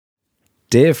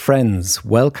Dear friends,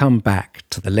 welcome back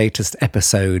to the latest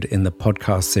episode in the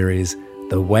podcast series,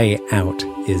 The Way Out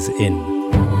is In.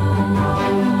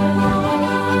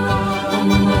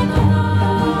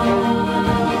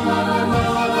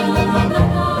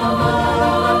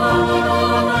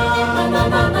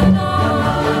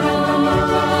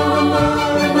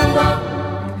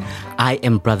 I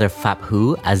am Brother Phap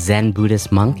Huu, a Zen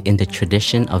Buddhist monk in the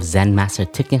tradition of Zen Master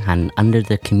Thich Nhat Hanh under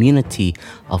the community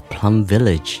of Plum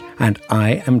Village. And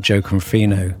I am Joe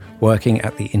Confino, working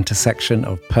at the intersection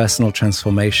of personal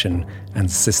transformation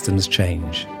and systems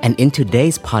change. And in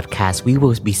today's podcast, we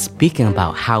will be speaking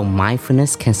about how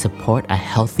mindfulness can support a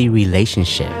healthy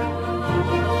relationship.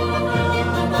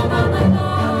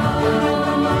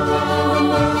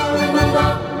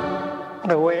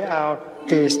 The way out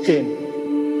is in.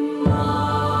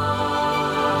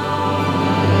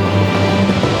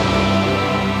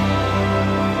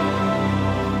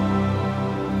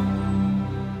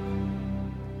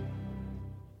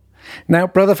 Now,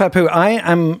 Brother Phap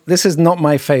Huu, this is not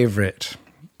my favorite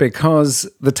because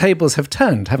the tables have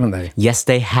turned, haven't they? Yes,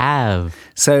 they have.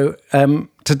 So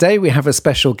today we have a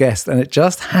special guest, and it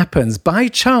just happens by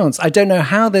chance, I don't know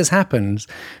how this happened,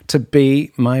 to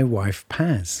be my wife,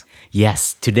 Paz.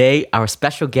 Yes, today our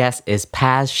special guest is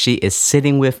Paz. She is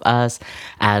sitting with us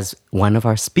as one of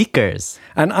our speakers.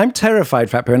 And I'm terrified,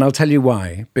 Phap Huu, and I'll tell you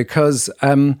why. Because,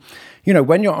 when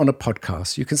you're on a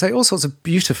podcast, you can say all sorts of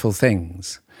beautiful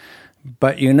things.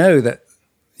 But you know that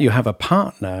you have a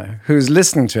partner who's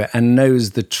listening to it and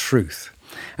knows the truth.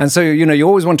 And so, you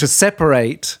always want to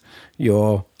separate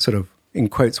your sort of, in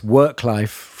quotes, work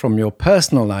life from your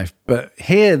personal life. But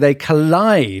here they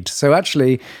collide. So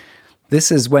actually,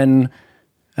 this is when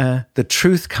the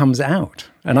truth comes out.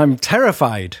 And I'm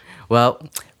terrified. Well,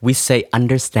 we say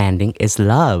understanding is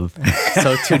love.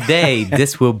 So today,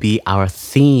 this will be our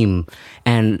theme.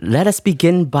 And let us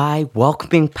begin by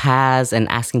welcoming Paz and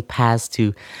asking Paz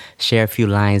to share a few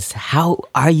lines. How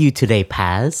are you today,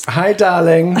 Paz? Hi,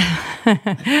 darling.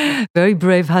 Very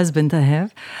brave husband I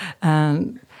have.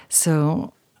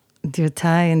 So, dear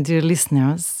Thai and dear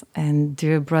listeners and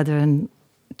dear brother and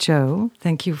Joe,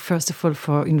 thank you first of all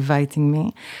for inviting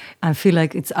me. I feel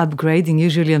like it's upgrading.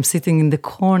 Usually I'm sitting in the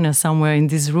corner somewhere in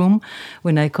this room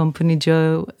when I accompany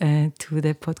Joe to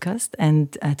the podcast.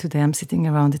 And today I'm sitting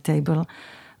around the table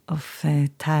of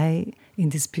Thai in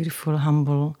this beautiful,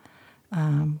 humble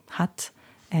hut.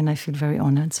 And I feel very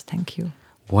honored, so thank you.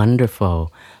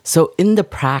 Wonderful. So in the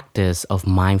practice of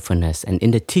mindfulness and in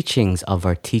the teachings of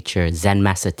our teacher, Zen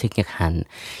Master Thich Nhat Hanh,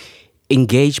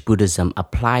 engaged Buddhism,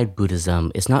 applied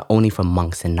Buddhism is not only for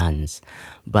monks and nuns,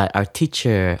 but our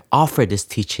teacher offered this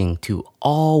teaching to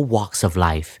all walks of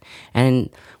life. And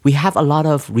we have a lot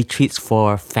of retreats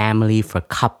for family, for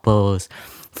couples,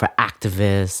 for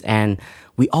activists. And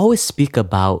we always speak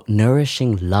about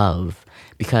nourishing love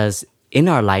because in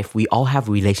our life, we all have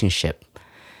relationship.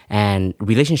 And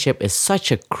relationship is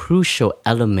such a crucial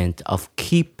element of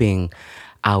keeping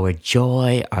our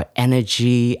joy, our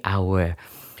energy, our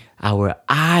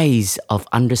eyes of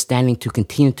understanding to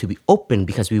continue to be open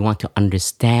because we want to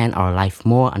understand our life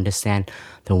more, understand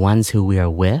the ones who we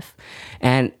are with.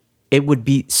 And it would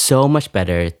be so much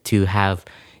better to have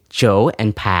Joe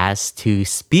and Paz to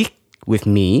speak with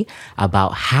me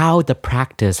about how the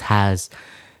practice has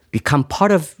become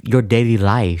part of your daily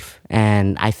life.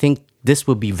 And I think this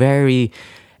will be very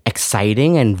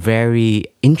exciting and very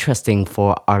interesting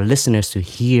for our listeners to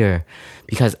hear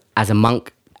because as a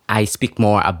monk, I speak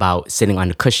more about sitting on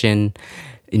the cushion,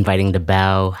 inviting the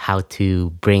bell, how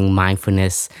to bring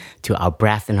mindfulness to our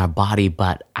breath and our body.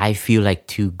 But I feel like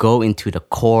to go into the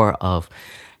core of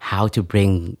how to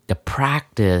bring the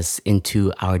practice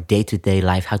into our day-to-day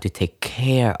life, how to take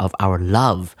care of our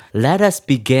love. Let us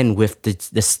begin with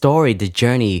the story, the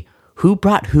journey. Who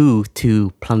brought who to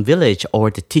Plum Village or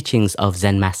the teachings of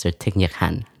Zen Master Thich Nhat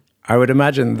Hanh? I would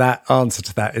imagine that answer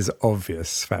to that is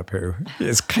obvious, Phap Huu.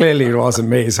 It clearly wasn't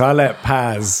me, so I'll let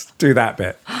Paz do that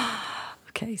bit.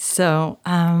 Okay, so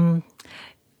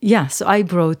so I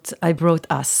brought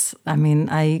us.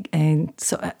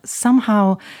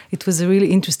 Somehow it was a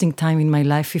really interesting time in my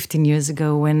life 15 years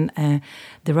ago when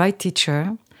the right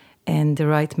teacher and the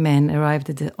right man arrived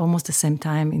at almost the same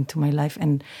time into my life,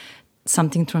 and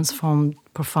something transformed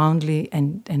profoundly,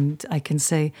 and I can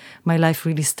say my life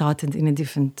really started in a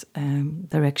different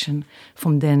direction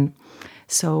from then.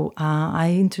 So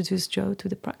I introduced Joe to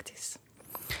the practice.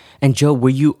 And Joe, were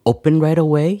you open right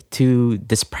away to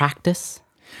this practice?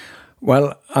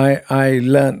 Well, I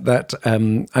learned that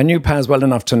I knew Paz well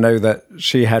enough to know that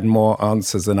she had more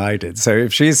answers than I did. So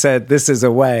if she said this is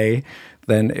a way,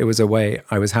 then it was a way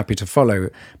I was happy to follow.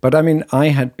 But I mean, I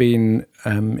had been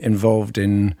involved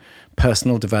in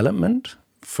personal development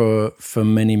for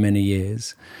many, many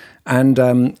years. And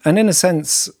in a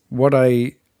sense,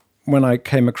 when I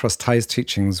came across Thay's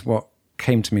teachings, what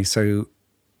came to me so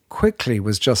quickly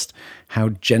was just how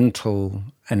gentle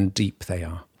and deep they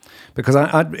are. Because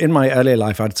in my earlier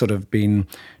life, I'd sort of been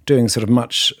doing sort of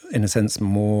much, in a sense,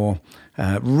 more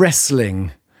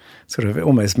wrestling, sort of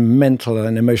almost mental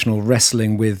and emotional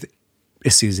wrestling with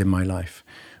issues in my life,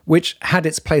 which had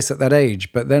its place at that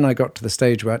age. But then I got to the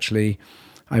stage where actually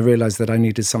I realized that I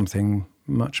needed something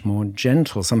much more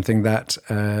gentle, something that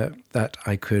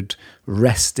I could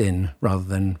rest in rather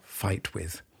than fight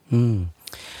with.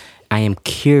 I am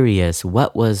curious,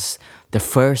 what was the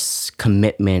first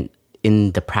commitment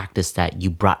in the practice that you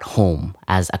brought home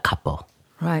as a couple?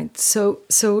 Right. So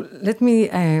let me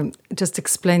just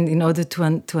explain in order to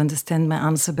understand my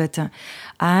answer better.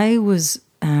 I was,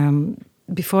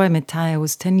 before I met Thay, I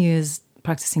was 10 years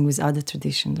practicing with other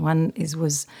traditions. One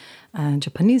was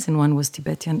Japanese and one was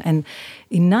Tibetan. And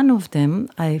in none of them,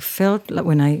 I felt like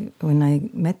when I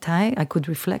met Thay, I could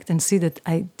reflect and see that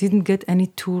I didn't get any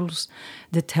tools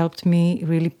that helped me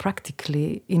really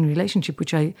practically in relationship,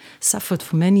 which I suffered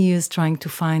for many years trying to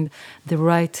find the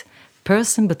right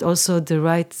person, but also the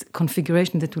right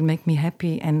configuration that will make me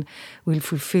happy and will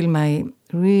fulfill my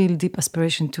real deep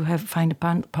aspiration to find a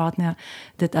partner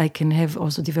that I can have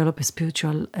also develop a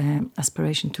spiritual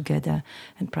aspiration together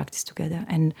and practice together.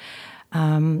 And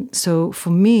so for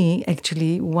me,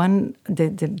 actually,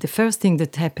 the first thing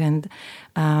that happened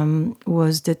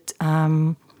was that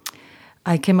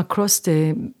I came across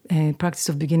the practice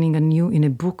of beginning anew in a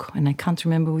book, and I can't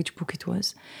remember which book it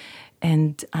was.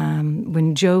 And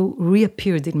when Joe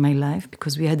reappeared in my life,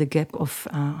 because we had a gap of,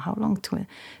 how long?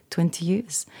 20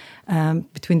 years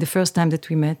between the first time that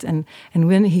we met. And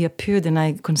when he appeared, and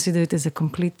I consider it as a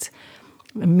complete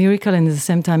miracle and at the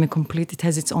same time it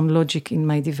has its own logic in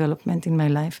my development in my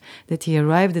life, that he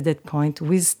arrived at that point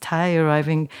with Thay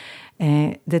arriving,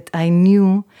 that I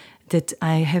knew that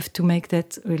I have to make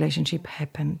that relationship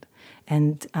happen.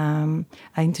 And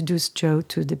I introduced Joe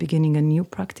to the beginning a new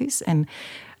practice, and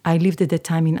I lived at that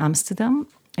time in Amsterdam,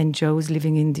 and Joe was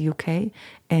living in the UK,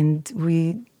 and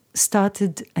we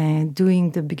started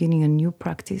doing the beginning a new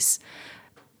practice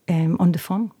on the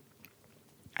phone.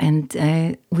 And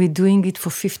we're doing it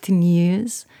for 15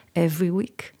 years, every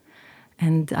week.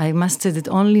 And I must say that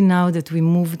only now that we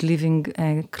moved living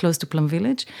close to Plum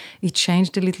Village, it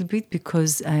changed a little bit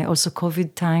because also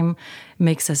COVID time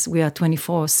makes us, we are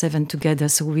 24/7 together,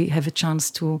 so we have a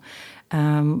chance to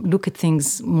look at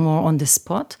things more on the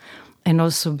spot. And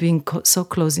also being so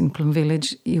close in Plum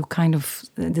Village, you kind of,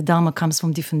 the Dharma comes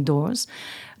from different doors.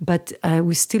 But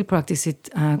we still practice it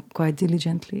quite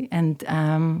diligently. And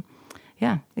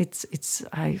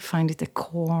I find it a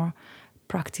core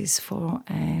practice for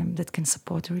that can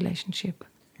support a relationship.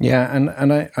 Yeah,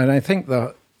 and I think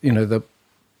that, you know, the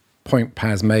point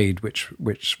Paz made, which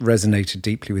resonated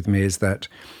deeply with me, is that,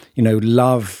 you know,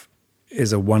 love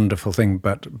is a wonderful thing,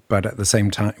 but at the same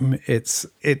time,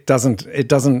 it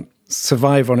doesn't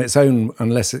survive on its own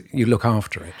unless you look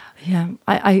after it. Yeah,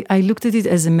 I looked at it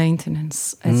as a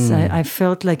maintenance. As I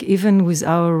felt like even with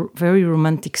our very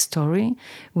romantic story,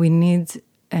 we need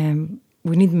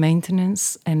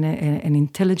maintenance and an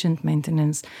intelligent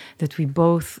maintenance that we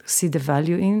both see the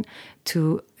value in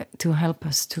to help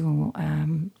us to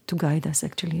guide us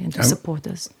actually and to support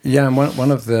us. Yeah, and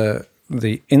one of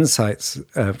the insights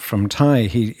from Thay,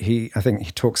 I think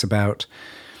he talks about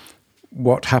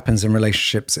what happens in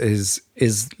relationships is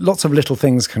lots of little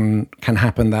things can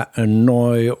happen that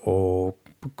annoy or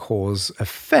cause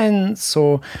offense,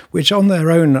 or which on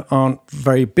their own aren't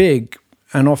very big,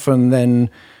 and often then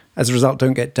as a result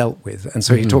don't get dealt with. And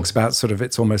so he talks about sort of,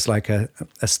 it's almost like a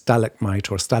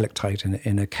stalagmite or a stalactite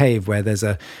in a cave where there's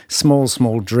a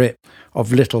small drip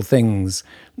of little things,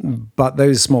 but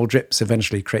those small drips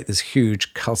eventually create this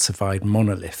huge calcified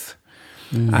monolith.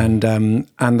 And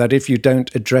that if you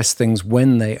don't address things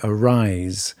when they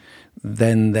arise,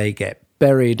 then they get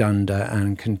buried under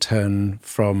and can turn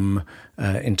from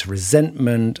into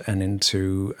resentment and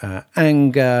into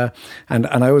anger. And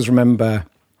I always remember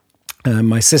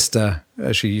my sister,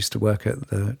 she used to work at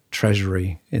the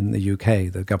Treasury in the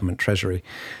UK, the government Treasury.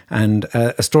 And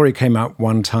a story came out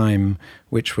one time,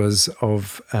 which was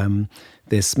of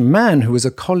this man who was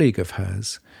a colleague of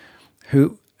hers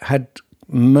who had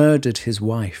murdered his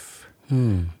wife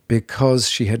because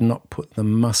she had not put the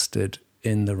mustard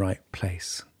in the right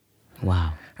place.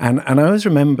 Wow. And I always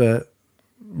remember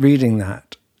reading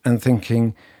that and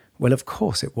thinking, well, of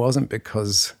course it wasn't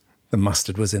because the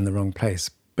mustard was in the wrong place,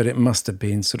 but it must have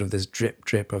been sort of this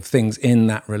drip of things in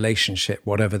that relationship,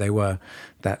 whatever they were,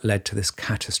 that led to this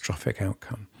catastrophic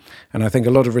outcome. And I think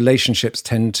a lot of relationships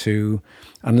tend to,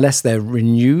 unless they're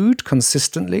renewed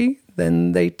consistently,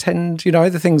 then they tend,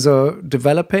 either things are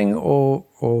developing or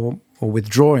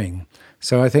withdrawing.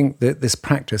 So I think that this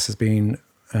practice has been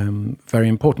very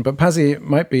important. But Pazzi, it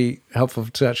might be helpful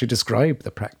to actually describe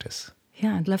the practice.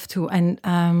 Yeah, I'd love to. And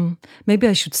maybe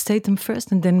I should state them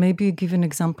first and then maybe give an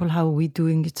example how we're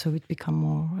doing it so it become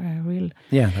more real.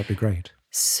 Yeah, that'd be great.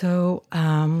 So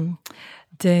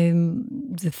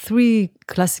the three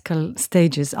classical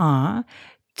stages are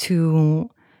to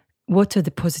water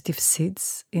the positive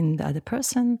seeds in the other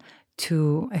person,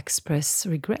 to express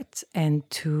regret, and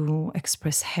to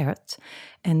express hurt.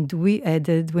 And we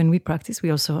added, when we practice,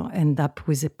 we also end up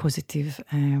with a positive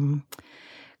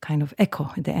kind of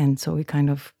echo at the end. So we kind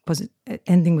of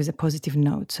ending with a positive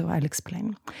note. So I'll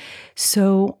explain.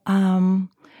 So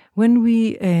when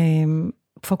we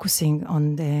focusing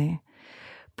on the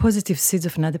positive seeds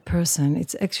of another person,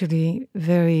 it's actually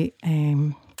very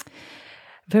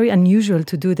unusual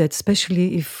to do that,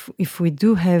 especially if we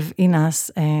do have in us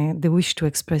the wish to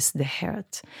express the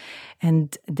hurt.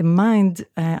 And the mind,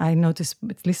 I notice,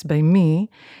 at least by me,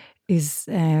 is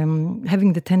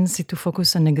having the tendency to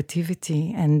focus on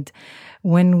negativity. And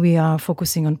when we are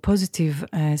focusing on positive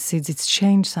seeds, it's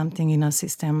changed something in our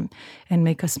system and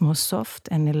make us more soft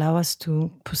and allow us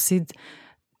to proceed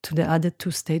to the other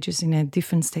two stages in a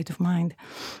different state of mind.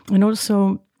 And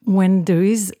also, when there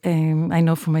is, I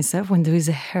know for myself, when there is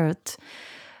a hurt,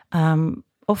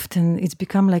 often it's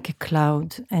become like a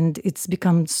cloud, and it's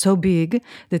become so big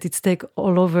that it's take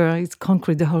all over, it's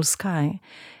conquered the whole sky.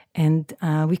 And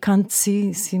we can't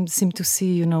seem to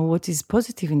see, what is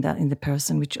positive in the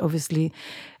person, which obviously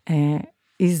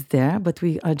is there, but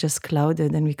we are just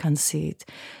clouded and we can't see it.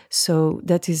 So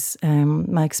that is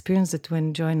my experience, that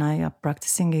when Joy and I are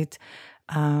practicing it,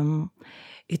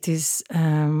 it is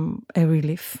a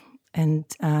relief. And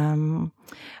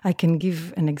I can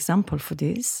give an example for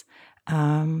this,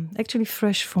 actually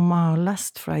fresh from our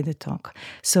last Friday talk.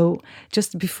 So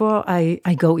just before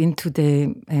I go into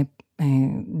the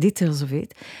details of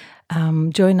it,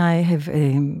 Joy and I have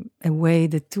a way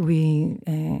that we,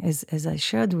 as I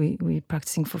shared, we're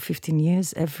practicing for 15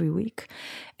 years every week.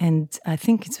 And I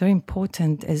think it's very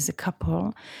important as a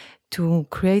couple to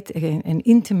create an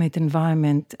intimate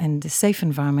environment and a safe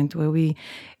environment where we,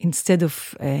 instead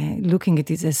of looking at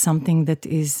it as something that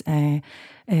is an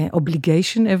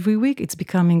obligation every week, it's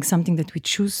becoming something that we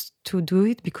choose to do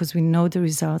it because we know the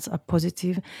results are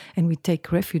positive and we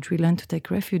take refuge, we learn to take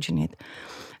refuge in it.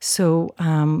 So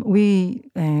we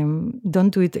don't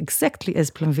do it exactly as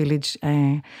Plum Village,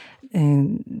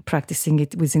 practicing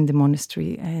it within the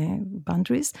monastery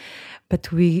boundaries,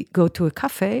 but we go to a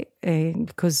cafe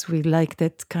because we like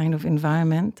that kind of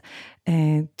environment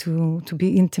to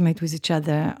be intimate with each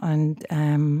other, and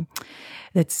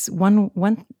that's one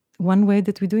way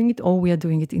that we're doing it, or we are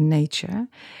doing it in nature.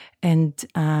 And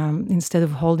instead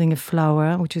of holding a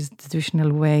flower, which is the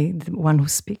traditional way, the one who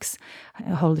speaks,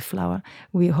 hold a flower,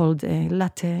 we hold a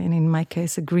latte, and in my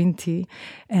case, a green tea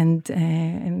and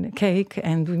a cake,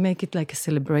 and we make it like a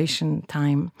celebration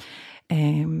time.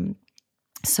 For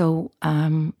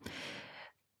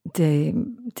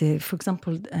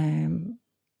example,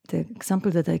 the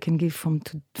example that I can give from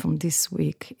this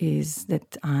week is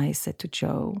that I said to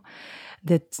Joe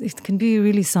that it can be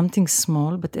really something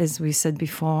small, but as we said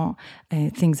before,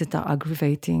 things that are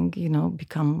aggravating,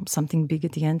 become something big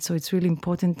at the end. So it's really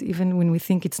important, even when we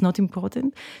think it's not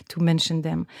important, to mention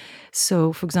them.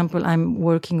 So, for example, I'm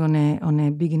working on a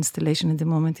big installation at the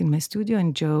moment in my studio,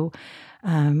 and Joe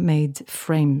made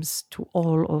frames to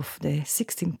all of the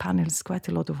 16 panels, quite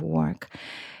a lot of work.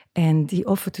 And he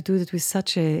offered to do it with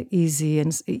such a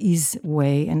ease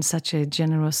way and such a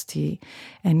generosity,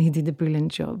 and he did a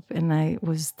brilliant job. And I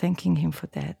was thanking him for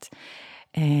that.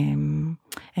 And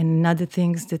other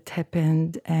things that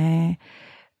happened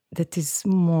that is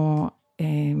more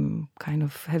kind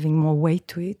of having more weight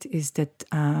to it is that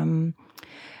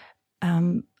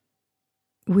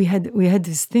we had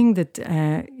this thing that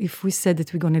if we said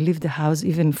that we're going to leave the house,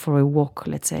 even for a walk,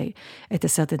 let's say, at a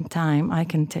certain time, I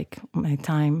can take my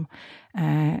time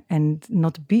and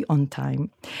not be on time.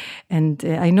 And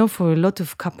I know for a lot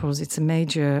of couples, it's a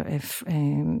major,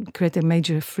 create a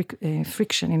major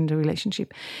friction in the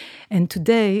relationship. And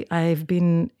today, I've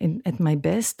been at my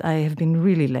best. I have been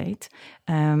really late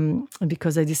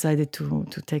because I decided to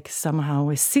take somehow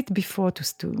a sit before,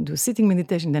 to do sitting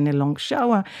meditation, then a long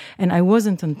shower, and I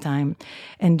wasn't on time.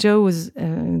 And Joe was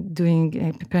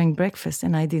preparing breakfast,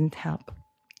 and I didn't help.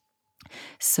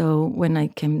 So when I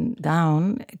came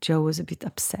down, Joe was a bit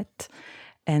upset,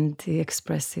 and he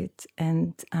expressed it,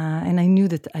 and I knew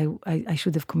that I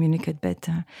should have communicated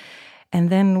better. And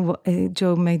then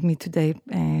Joe made me today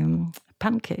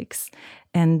pancakes,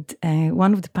 and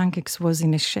one of the pancakes was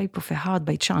in the shape of a heart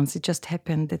by chance. It just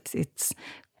happened that it's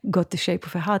got the shape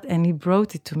of a heart, and he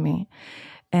brought it to me.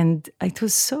 And it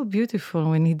was so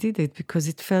beautiful when he did it, because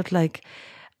it felt like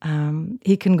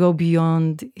he can go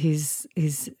beyond his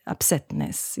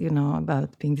upsetness,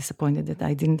 about being disappointed that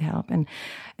I didn't help. And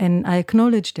I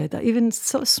acknowledge that, even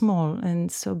so small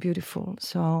and so beautiful.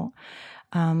 So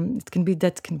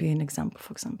that can be an example,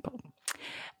 for example.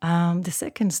 The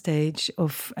second stage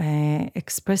of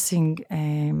expressing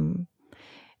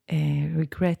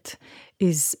regret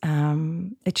is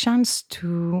a chance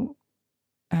to,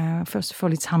 first of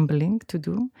all, it's humbling to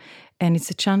do, and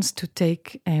it's a chance to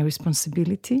take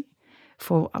responsibility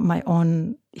for my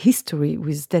own history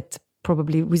with that,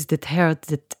 probably with that hurt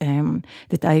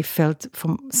that I felt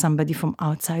from somebody from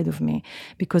outside of me,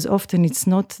 because often it's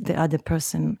not the other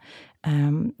person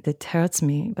that hurts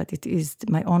me, but it is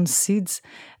my own seeds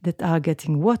that are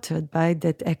getting watered by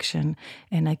that action.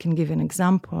 And I can give an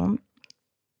example.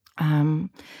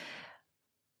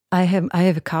 I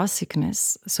have a car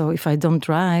sickness, so if I don't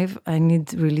drive, I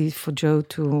need really for Joe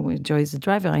is the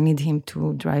driver, I need him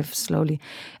to drive slowly.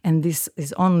 And this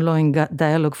is ongoing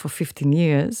dialogue for 15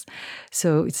 years.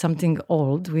 So it's something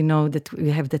old. We know that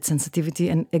we have that sensitivity.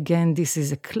 And again, this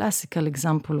is a classical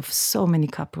example of so many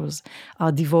couples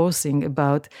are divorcing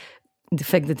about the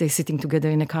fact that they're sitting together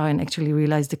in a car and actually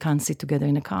realize they can't sit together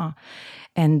in a car.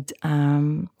 And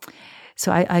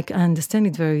so I understand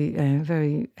it very,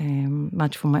 very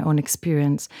much from my own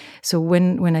experience. So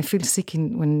when I feel sick,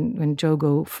 when Joe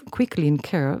goes quickly in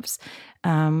curves,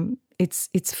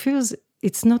 it feels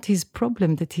it's not his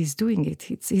problem that he's doing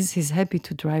it. It's his happy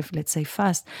to drive, let's say,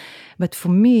 fast. But for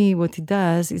me, what it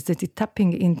does is that it's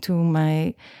tapping into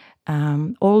my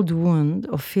old wound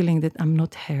of feeling that I'm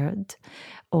not heard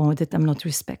or that I'm not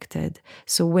respected.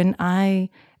 So when I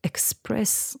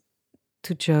express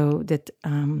to Joe that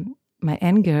my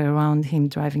anger around him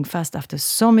driving fast, after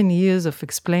so many years of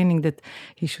explaining that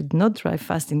he should not drive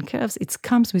fast in curves, it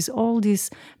comes with all this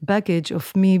baggage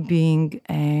of me being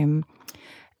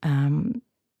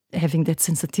having that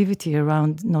sensitivity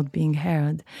around not being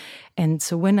heard. And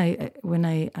so when I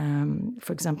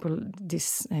for example,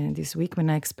 this week when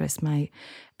I expressed my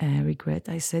regret,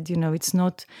 I said, it's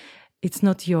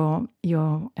not your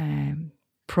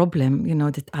problem,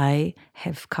 that I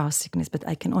have car sickness, but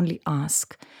I can only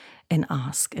ask and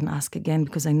ask again,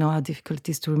 because I know how difficult it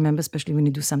is to remember, especially when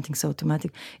you do something so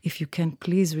automatic. If you can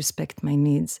please respect my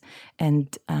needs,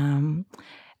 and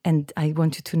I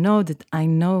want you to know that I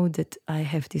know that I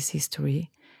have this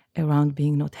history around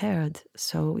being not heard,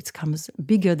 so it comes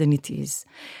bigger than it is,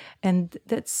 and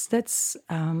that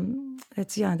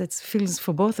feels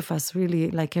for both of us really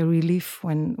like a relief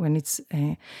when it's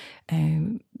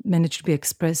managed to be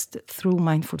expressed through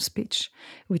mindful speech,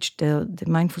 which the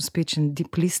mindful speech and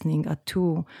deep listening are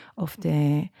two of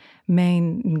the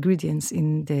main ingredients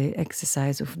in the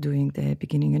exercise of doing the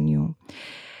beginning anew.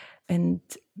 And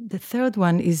the third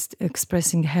one is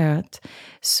expressing hurt.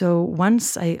 So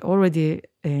once I already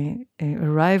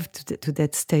arrived to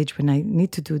that stage when I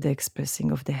need to do the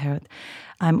expressing of the hurt,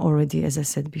 I'm already, as I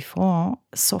said before,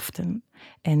 softened.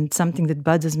 And something that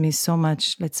bothers me so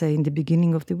much, let's say in the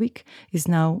beginning of the week, is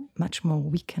now much more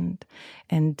weakened.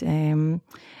 And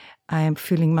I am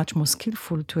feeling much more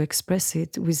skillful to express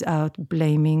it without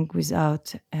blaming,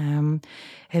 without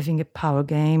having a power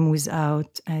game,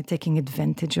 without taking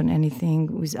advantage on anything,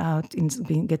 without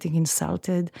getting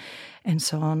insulted, and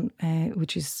so on,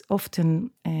 which is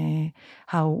often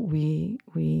how we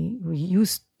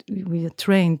are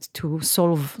trained to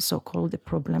solve so-called a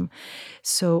problem.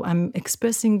 So I'm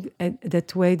expressing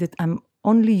that way that I'm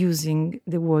only using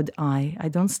the word I. I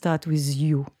don't start with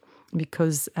you.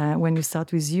 Because when you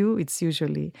start with you, it's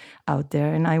usually out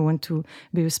there. And I want to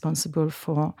be responsible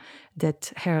for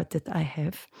that hurt that I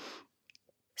have.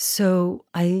 So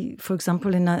for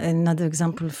example, another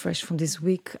example fresh from this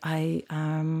week, I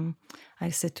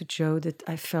said to Joe that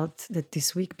I felt that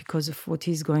this week, because of what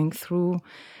he's going through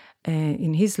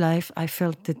in his life, I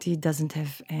felt that he doesn't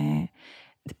have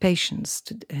the patience.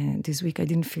 This week I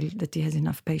didn't feel that he has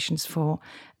enough patience for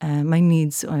my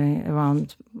needs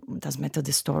around, doesn't matter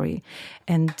the story,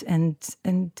 and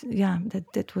yeah,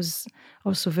 that was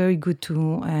also very good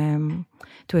to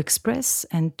express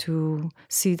and to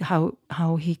see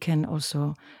how he can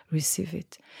also receive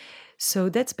it. So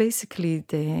that's basically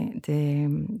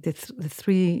the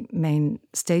three main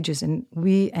stages, and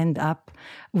we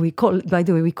call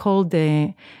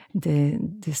the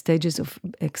stages of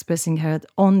expressing hurt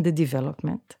on the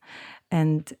development,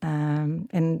 and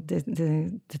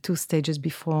the two stages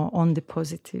before on the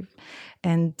positive,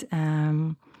 and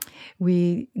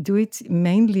we do it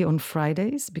mainly on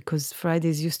Fridays, because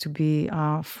Fridays used to be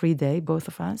our free day, both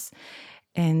of us,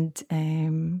 and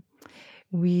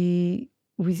we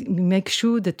make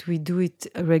sure that we do it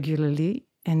regularly,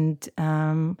 and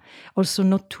also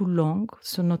not too long,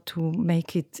 so not to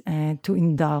make it too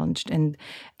indulged, and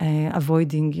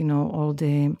avoiding, all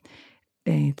the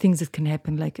things that can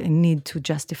happen, like a need to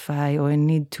justify or a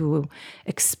need to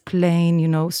explain,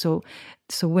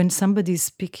 So when somebody is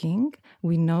speaking,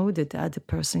 we know that the other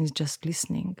person is just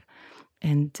listening,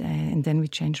 and then we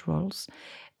change roles.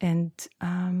 And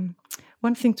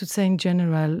one thing to say in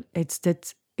general, it's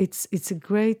that it's a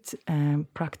great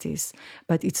practice,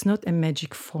 but it's not a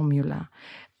magic formula.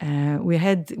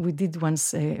 We did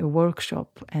once a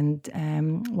workshop, and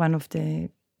one of the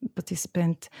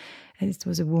participants, it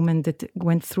was a woman that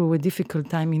went through a difficult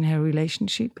time in her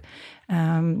relationship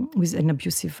with an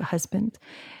abusive husband.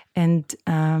 And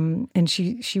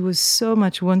she was so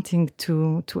much wanting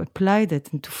to apply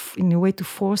that and in a way to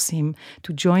force him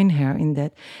to join her in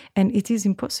that. And it is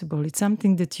impossible. It's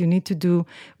something that you need to do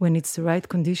when it's the right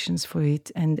conditions for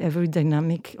it. And every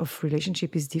dynamic of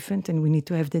relationship is different, and we need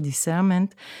to have the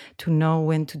discernment to know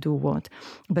when to do what.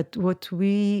 But what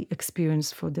we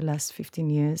experienced for the last 15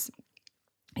 years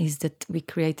is that we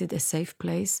created a safe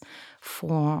place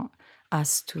for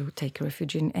us to take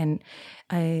refuge in. And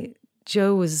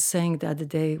Joe was saying the other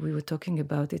day, we were talking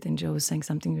about it, and Joe was saying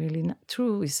something really not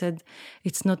true. He said,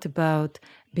 it's not about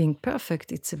being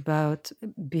perfect, it's about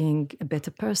being a better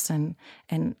person.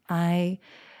 And I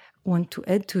want to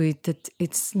add to it that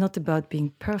it's not about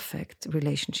being perfect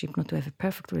relationship, not to have a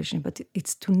perfect relationship, but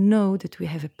it's to know that we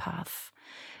have a path.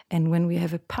 And when we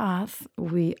have a path,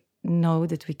 we know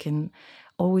that we can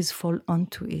always fall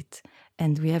onto it.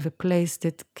 And we have a place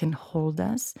that can hold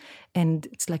us. And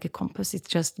it's like a compass. It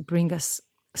just brings us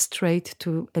straight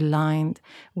to aligned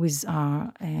with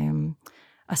our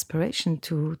aspiration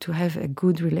to have a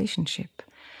good relationship.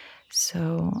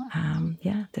 So,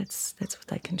 that's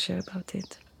what I can share about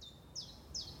it.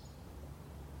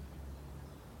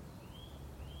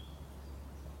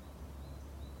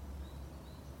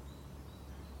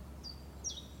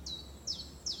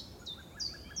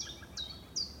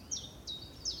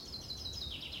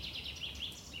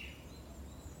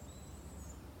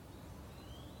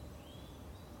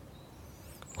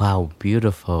 Wow,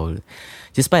 beautiful.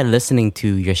 Just by listening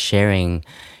to your sharing,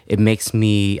 it makes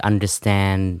me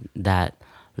understand that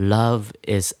love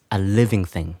is a living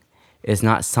thing. It's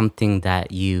not something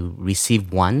that you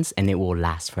receive once and it will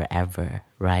last forever,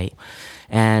 right?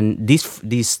 And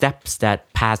these steps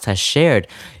that Paz has shared,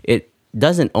 it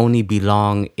doesn't only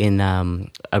belong in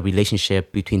a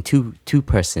relationship between two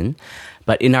person,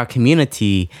 but in our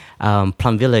community,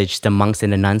 Plum Village, the monks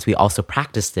and the nuns, we also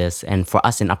practice this. And for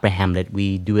us in Upper Hamlet,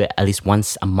 we do it at least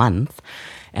once a month.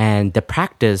 And the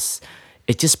practice,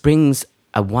 it just brings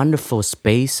a wonderful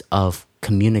space of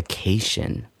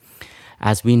communication.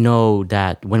 As we know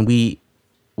that when we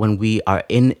are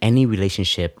in any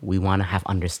relationship, we want to have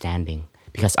understanding,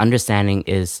 because understanding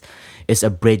is a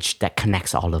bridge that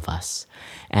connects all of us.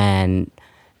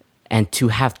 And to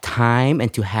have time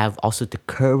and to have also the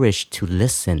courage to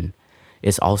listen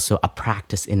is also a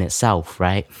practice in itself,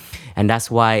 right? And that's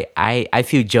why I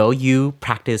feel, Joe, you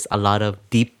practice a lot of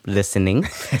deep listening.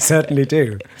 I certainly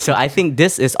do. So I think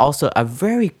this is also a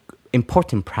very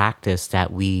important practice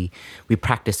that we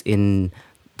practice in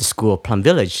the school of Plum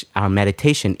Village, our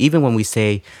meditation. Even when we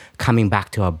say coming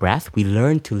back to our breath, we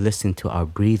learn to listen to our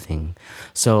breathing.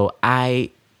 So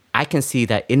I can see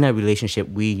that in a relationship,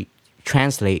 we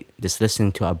translate this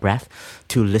listening to our breath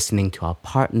to listening to our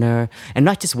partner, and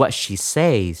not just what she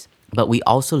says, but we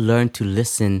also learn to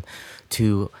listen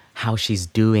to how she's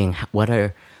doing, what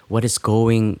is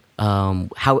going,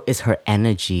 how is her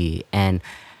energy, and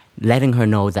letting her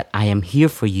know that I am here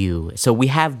for you. So we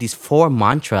have these 4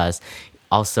 mantras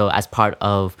also as part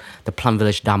of the Plum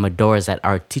Village Dharma doors that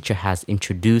our teacher has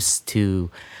introduced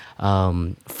to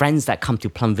friends that come to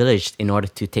Plum Village in order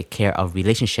to take care of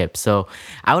relationships. So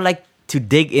I would like to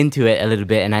dig into it a little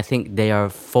bit, and I think they are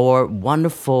 4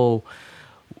 wonderful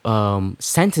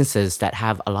sentences that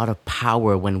have a lot of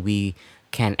power when we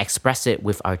can express it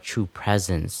with our true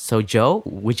presence. So Joe,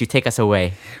 would you take us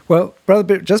away? Well,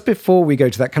 Brother, just before we go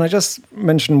to that, can I just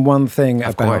mention one thing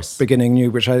about beginning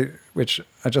new, which I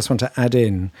just want to add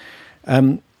in.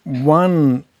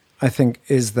 One, I think,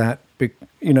 is that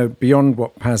beyond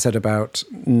what Paz said about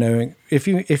knowing, if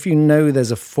you know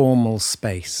there's a formal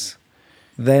space,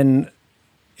 then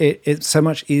it's so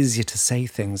much easier to say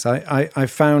things. I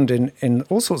found in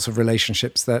all sorts of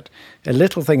relationships that a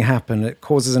little thing happened, it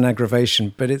causes an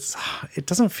aggravation, but it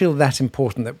doesn't feel that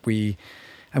important that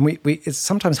it's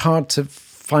sometimes hard to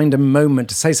find a moment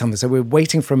to say something. So we're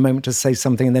waiting for a moment to say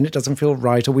something and then it doesn't feel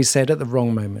right, or we say it at the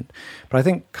wrong moment. But I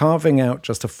think carving out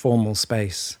just a formal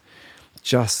space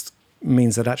just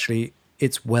means that actually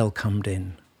it's welcomed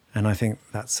in. And I think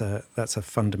that's a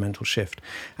fundamental shift.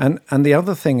 And the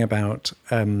other thing about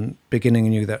beginning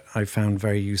anew that I found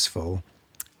very useful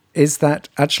is that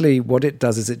actually what it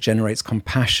does is it generates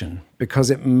compassion, because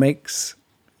it makes,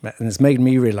 and it's made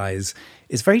me realize,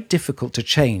 it's very difficult to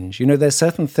change. There's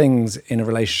certain things in a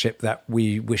relationship that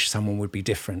we wish someone would be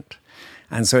different.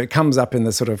 And so it comes up in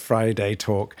the sort of Friday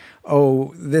talk,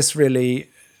 oh, this really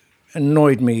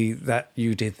annoyed me that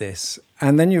you did this.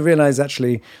 And then you realize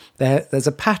actually there's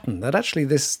a pattern that actually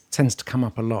this tends to come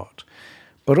up a lot.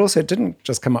 But also it didn't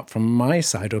just come up from my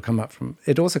side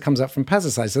it also comes up from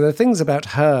Paz's side. So there are things about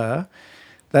her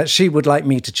that she would like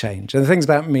me to change, and things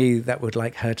about me that would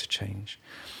like her to change.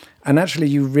 And actually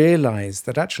you realize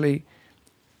that actually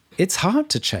it's hard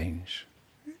to change.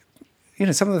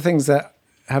 Some of the things that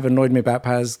have annoyed me about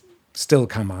Paz still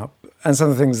come up, and some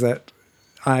of the things that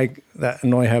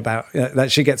annoy her about,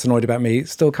 that she gets annoyed about me,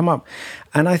 still come up.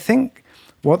 And I think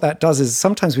what that does is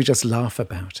sometimes we just laugh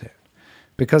about it,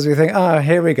 because we think,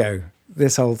 here we go,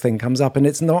 this whole thing comes up. And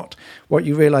it's not, what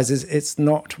you realize is it's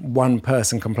not one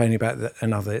person complaining about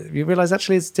another. You realize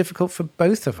actually it's difficult for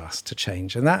both of us to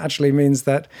change. And that actually means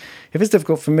that if it's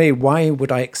difficult for me, why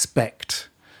would I expect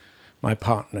my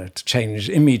partner to change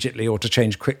immediately or to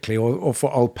change quickly, or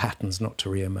for old patterns not to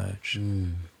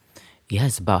reemerge? Yeah,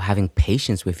 it's about having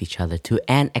patience with each other too,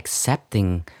 and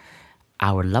accepting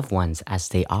our loved ones as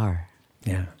they are.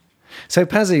 Yeah. So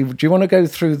Pazzy, do you want to go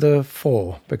through the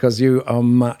 4? Because you are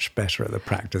much better at the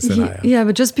practice than I am. Yeah,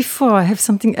 but just before, I have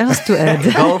something else to add.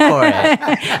 Go for it.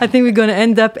 I think we're going to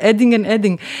end up adding and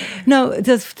adding. No,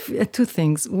 there's 2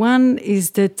 things. One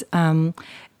is that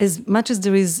as much as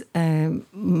there is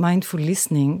mindful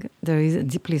listening, there is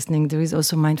deep listening, there is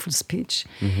also mindful speech.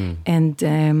 Mm-hmm.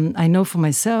 And I know for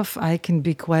myself, I can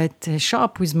be quite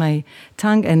sharp with my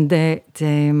tongue, and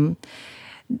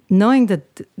knowing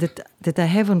that I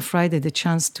have on Friday the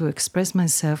chance to express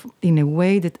myself in a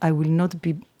way that I will not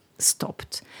be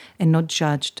stopped and not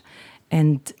judged.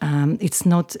 And it's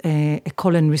not a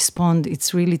call and respond.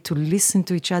 It's really to listen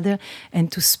to each other and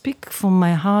to speak from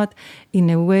my heart in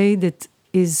a way that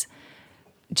is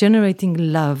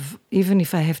generating love, even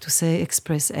if I have to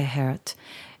express a hurt.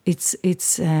 It's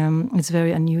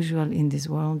very unusual in this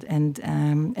world and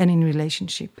in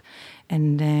relationship.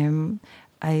 And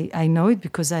I know it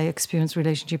because I experienced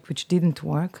relationship which didn't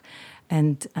work,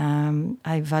 and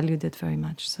I value that very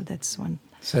much. So that's one.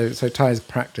 So Thai's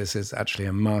practice is actually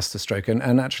a masterstroke.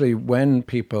 And actually when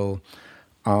people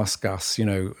ask us,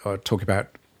 or talk about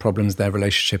problems, their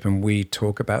relationship, and we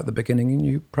talk about the beginning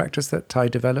anew practice that Thai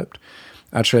developed,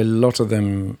 actually a lot of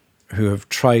them who have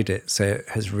tried it say it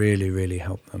has really, really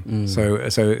helped them. So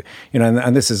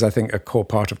and this is, I think, a core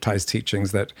part of Thai's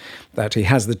teachings, that he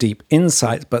has the deep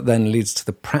insight, but then leads to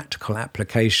the practical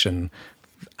application.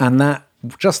 And that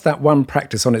just that one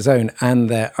practice on its own, and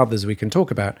there are others we can talk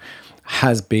about,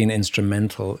 has been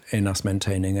instrumental in us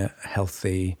maintaining a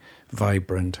healthy,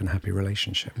 vibrant and happy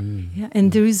relationship. Yeah,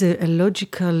 and there is a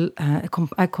logical,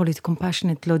 I call it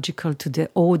compassionate logical, to the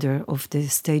order of the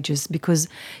stages, because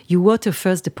you water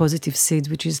first the positive seed,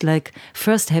 which is like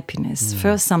first happiness,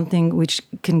 first something which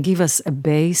can give us a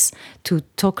base to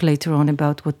talk later on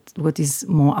about what is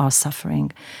more our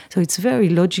suffering. So it's very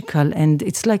logical, and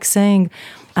it's like saying,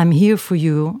 I'm here for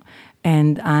you,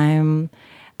 and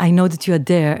I know that you are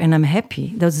there, and I'm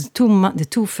happy. Those the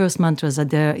 2 first mantras are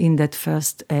there in that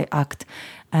first act,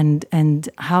 and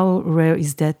how rare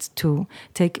is that to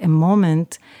take a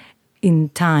moment in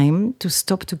time to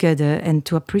stop together and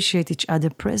to appreciate each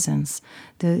other's presence.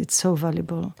 It's so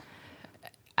valuable.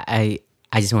 I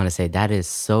just want to say that is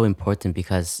so important,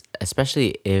 because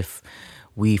especially if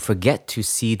we forget to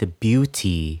see the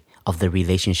beauty of the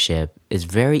relationship, it's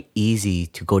very easy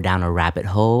to go down a rabbit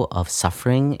hole of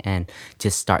suffering and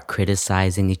just start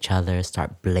criticizing each other,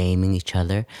 start blaming each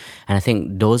other. And I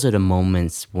think those are the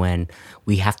moments when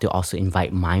we have to also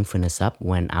invite mindfulness up,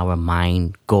 when our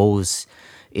mind goes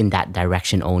in that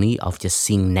direction only of just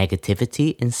seeing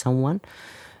negativity in someone.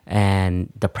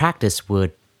 And the practice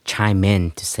would chime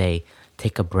in to say,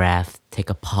 take a breath,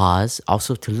 take a pause,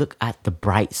 also to look at the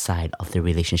bright side of the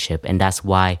relationship. And that's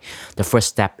why the first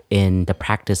step in the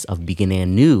practice of beginning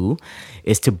anew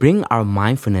is to bring our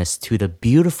mindfulness to the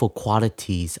beautiful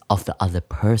qualities of the other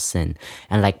person.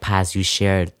 And like Paz, you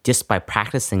shared, just by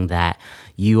practicing that,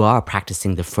 you are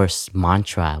practicing the first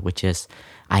mantra, which is,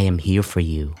 I am here for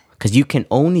you. Because you can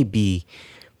only be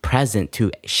present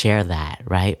to share that,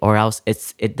 right? Or else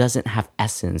it doesn't have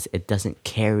essence. It doesn't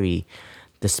carry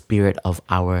the spirit of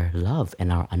our love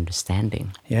and our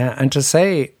understanding. Yeah, and to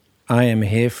say, I am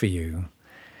here for you,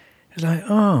 it's like,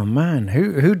 oh man,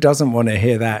 who doesn't want to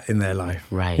hear that in their life?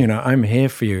 Right. You know, I'm here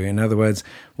for you. In other words,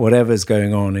 whatever's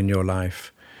going on in your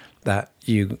life, that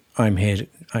I'm here,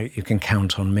 you can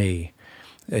count on me.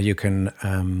 You can,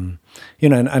 and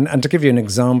to give you an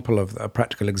example of a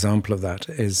practical example of that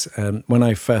is when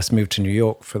I first moved to New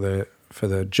York for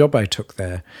the job I took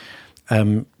there.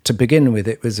 To begin with,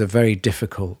 it was a very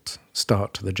difficult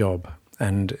start to the job,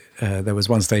 and there was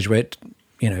one stage where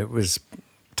it was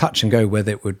touch and go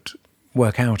whether it would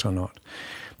work out or not.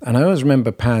 And I always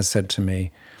remember Paz said to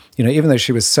me, even though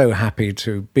she was so happy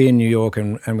to be in New York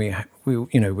and we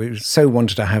so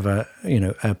wanted to have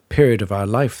a period of our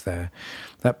life there,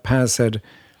 that Paz said,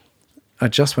 I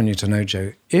just want you to know,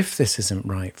 Joe, if this isn't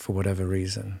right for whatever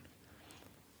reason,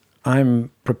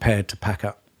 I'm prepared to pack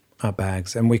up our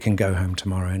bags and we can go home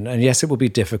tomorrow. And yes, it will be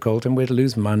difficult and we'll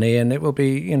lose money and it will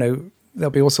be,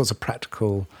 there'll be all sorts of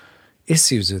practical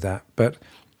issues with that. But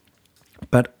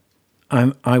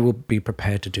I will be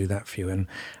prepared to do that for you.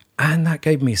 And that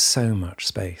gave me so much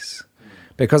space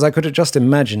because I could have just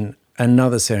imagined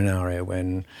another scenario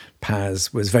when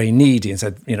Paz was very needy and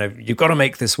said, you've got to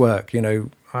make this work.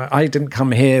 I didn't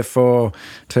come here to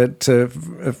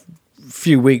a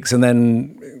few weeks and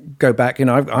then go back.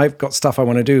 I've got stuff I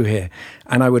want to do here.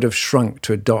 And I would have shrunk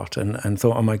to a dot and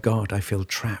thought, oh my God, I feel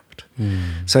trapped.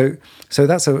 So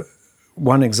that's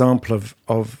one example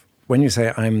of when you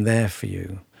say I'm there for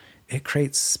you, it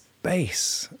creates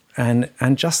space. And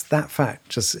just that fact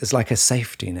just is like a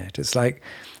safety net. It's like,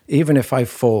 even if I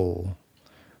fall,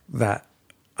 that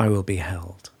I will be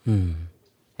held.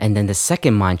 And then the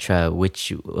second mantra,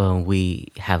 which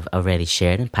we have already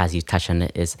shared, and Paz, you touched on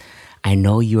it, is, I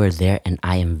know you are there and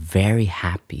I am very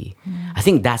happy. I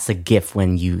think that's a gift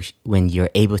when you're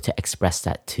able to express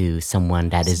that to someone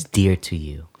that is dear to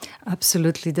you.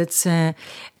 Absolutely. That's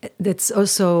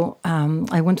also,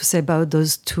 I want to say about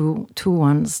those two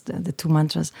ones, the two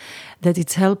mantras, that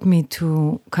it's helped me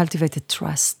to cultivate a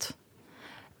trust.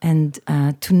 And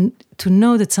to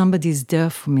know that somebody is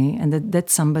there for me and that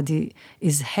somebody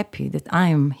is happy that I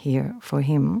am here for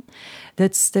him,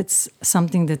 that's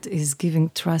something that is giving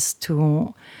trust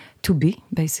to be,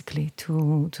 basically,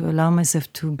 to allow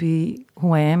myself to be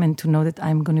who I am and to know that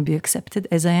I'm going to be accepted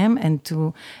as I am and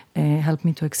to help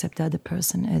me to accept the other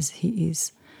person as he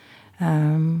is.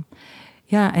 And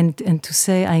to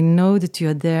say, I know that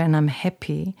you're there and I'm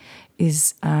happy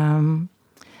is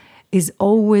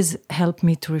always helped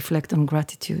me to reflect on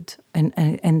gratitude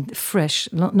and fresh,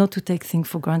 not to take things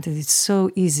for granted. It's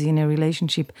so easy in a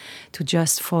relationship to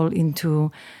just fall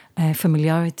into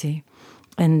familiarity.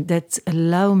 And that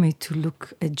allowed me to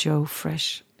look at Joe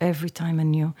fresh every time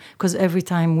anew. Because every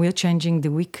time we're changing,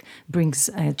 the week brings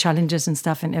challenges and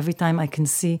stuff. And every time I can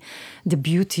see the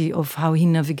beauty of how he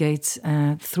navigates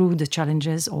through the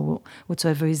challenges or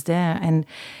whatsoever is there.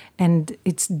 And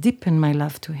it's deepened my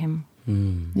love to him.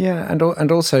 Yeah,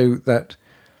 and also that,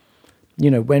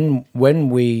 when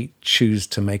we choose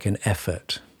to make an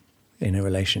effort in a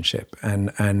relationship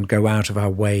and go out of our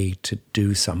way to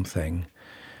do something,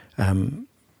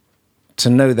 to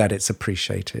know that it's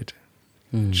appreciated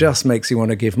just makes you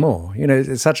want to give more.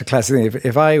 It's such a classic thing.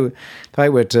 If I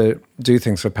were to do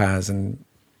things for Paz and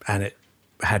it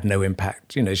had no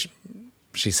impact,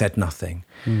 she said nothing.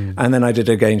 And then I did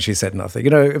it again, she said nothing.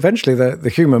 Eventually the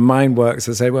human mind works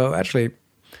to say, well, actually,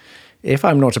 if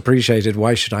I'm not appreciated,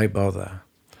 why should I bother?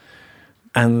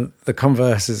 And the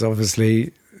converse is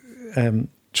obviously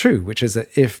true, which is that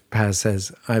if Paz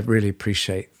says, I really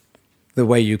appreciate the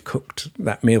way you cooked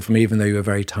that meal for me, even though you were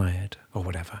very tired or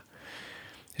whatever,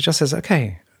 it just says,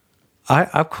 okay,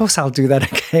 of course I'll do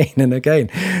that again and again.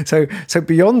 So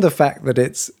beyond the fact that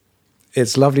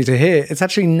it's lovely to hear, it's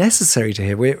actually necessary to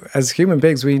hear. As human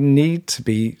beings, we need to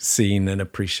be seen and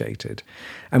appreciated.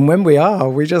 And when we are,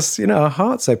 we just, our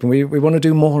hearts open. We want to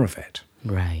do more of it.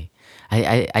 Right.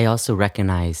 I also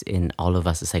recognize in all of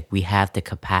us, it's like we have the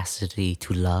capacity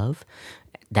to love.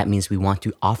 That means we want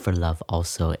to offer love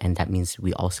also. And that means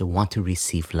we also want to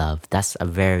receive love. That's a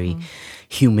very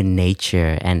human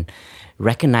nature. And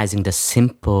recognizing the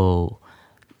simple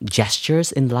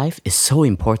gestures in life is so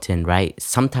important, right?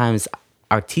 Sometimes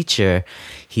our teacher,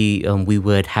 we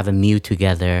would have a meal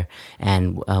together,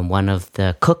 and one of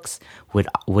the cooks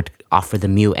would offer the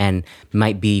meal, and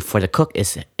might be for the cook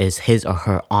is his or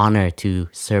her honor to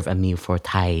serve a meal for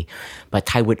Thai, but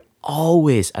Thai would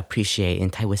always appreciate,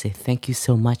 and Thai would say, "Thank you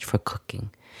so much for cooking,"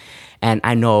 and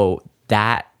I know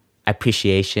that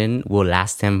appreciation will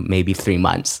last them maybe 3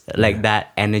 months. Like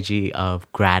that energy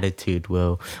of gratitude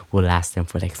will last them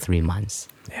for like 3 months.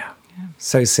 Yeah.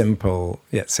 So simple,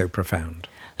 yet so profound.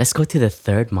 Let's go to the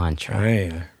third mantra. Oh,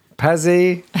 yeah.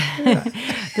 Pazzi.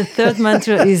 The third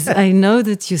mantra is, I know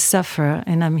that you suffer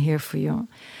and I'm here for you.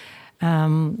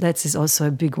 That is also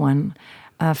a big one.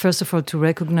 First of all, to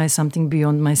recognize something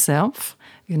beyond myself,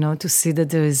 to see that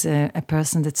there is a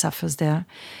person that suffers there,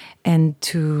 and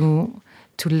to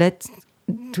let,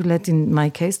 in my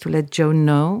case, to let Joe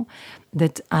know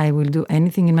that I will do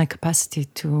anything in my capacity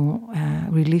to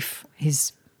relieve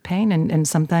his pain. And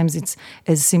sometimes it's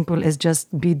as simple as just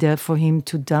be there for him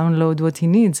to download what he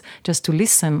needs, just to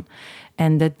listen.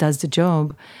 And that does the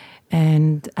job.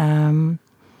 And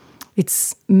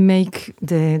it's make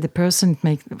the person,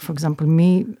 for example,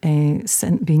 me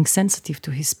being sensitive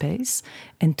to his space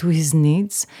and to his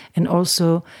needs, and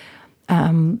also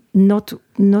not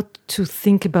to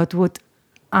think about what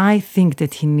I think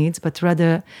that he needs, but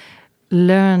rather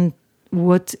learn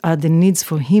what are the needs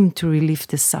for him to relieve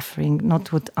the suffering,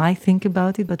 not what I think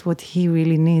about it, but what he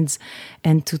really needs,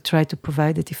 and to try to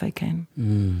provide it if I can.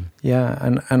 Yeah,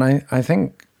 and I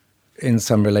think in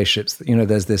some relationships,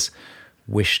 there's this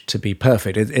wish to be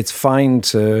perfect. It's fine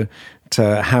to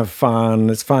have fun.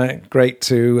 It's fine, great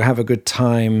to have a good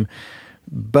time.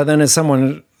 But then as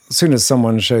soon as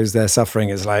someone shows their suffering,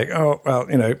 it's like, oh, well,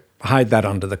 hide that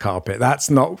under the carpet. That's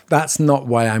not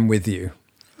why I'm with you.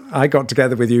 I got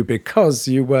together with you because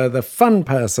you were the fun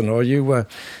person, or you were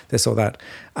this or that.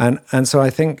 And so I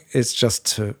think it's just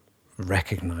to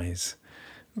recognize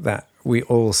that we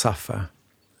all suffer,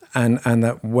 and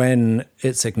that when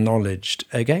it's acknowledged,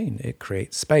 again, it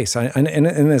creates space. And in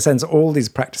a sense, all these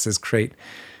practices create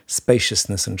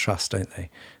spaciousness and trust, don't they?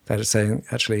 That it's saying,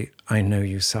 actually, I know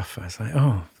you suffer. It's like,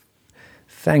 oh,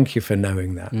 thank you for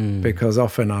knowing that. Because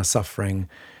often our suffering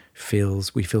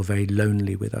we feel very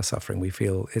lonely with our suffering. We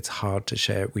feel it's hard to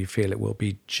share it. We feel it will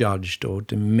be judged or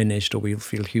diminished, or we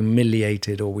feel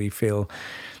humiliated, or we feel,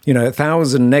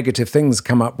 1,000 negative things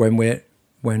come up when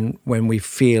we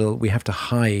feel we have to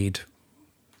hide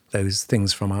those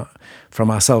things from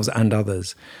ourselves and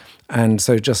others. And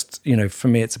so just, for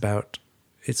me,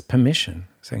 it's permission,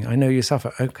 saying, I know you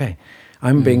suffer. Okay,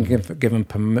 I'm being given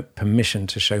permission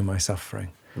to show my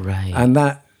suffering. Right. And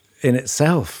that in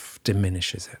itself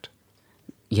diminishes it.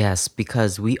 Yes,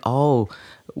 because we all,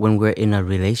 when we're in a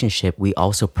relationship, we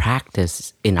also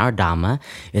practice in our Dhamma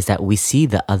is that we see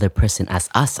the other person as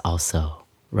us also,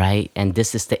 right? And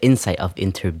this is the insight of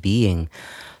interbeing.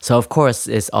 So of course,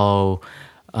 it's all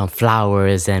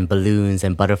flowers and balloons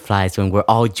and butterflies. When we're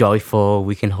all joyful,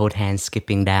 we can hold hands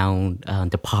skipping down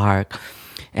the park.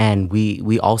 And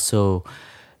we also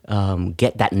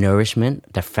get that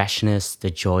nourishment, the freshness, the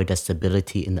joy, the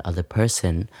stability in the other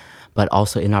person. But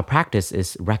also in our practice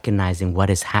is recognizing what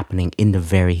is happening in the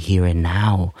very here and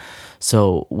now.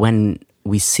 So when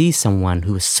we see someone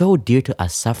who is so dear to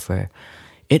us suffer,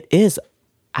 it is,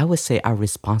 I would say, our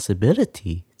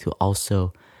responsibility to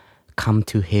also come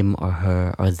to him or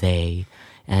her or they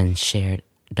and share,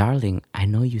 darling, I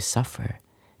know you suffer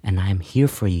and I'm here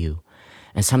for you.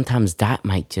 And sometimes that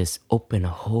might just open a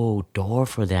whole door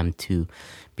for them to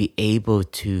be able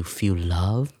to feel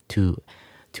love, to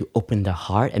open their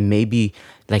heart. And maybe,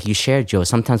 like you shared, Joe,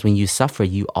 sometimes when you suffer,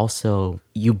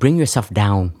 you bring yourself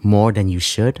down more than you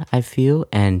should, I feel.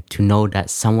 And to know that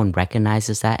someone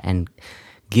recognizes that and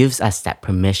gives us that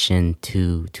permission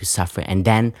to suffer, and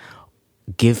then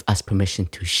give us permission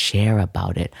to share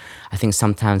about it. I think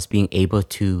sometimes being able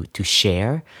to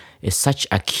share is such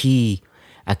a key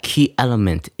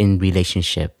element in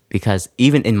relationship, because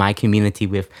even in my community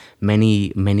with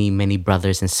many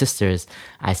brothers and sisters,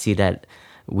 I see that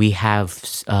we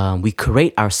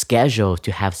create our schedule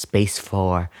to have space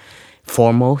for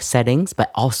formal settings, but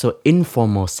also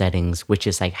informal settings, which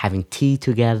is like having tea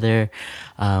together,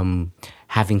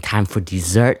 having time for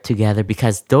dessert together,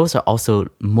 because those are also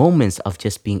moments of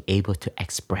just being able to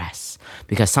express.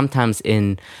 Because sometimes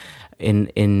in an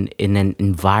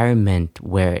environment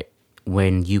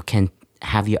when you can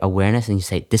have your awareness and you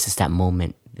say, this is that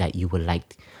moment that you would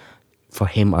like for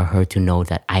him or her to know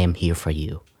that I am here for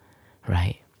you,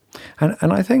 right?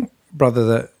 And I think, brother,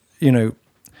 that,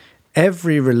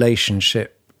 every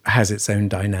relationship has its own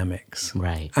dynamics.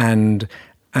 Right. And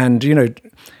And,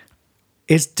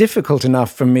 it's difficult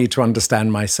enough for me to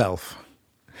understand myself.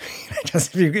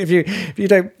 Just if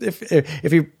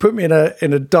you put me in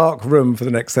a dark room for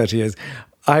the next 30 years,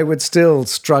 I would still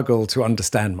struggle to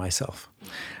understand myself.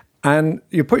 And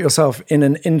you put yourself in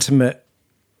an intimate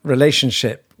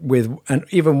relationship with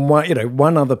even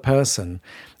one other person,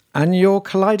 and you're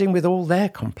colliding with all their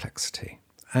complexity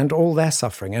and all their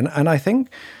suffering. And I think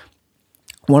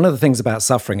one of the things about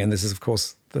suffering, and this is, of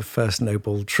course, the first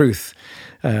noble truth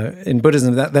in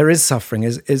Buddhism, that there is suffering,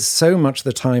 is so much of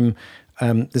the time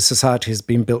the society has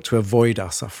been built to avoid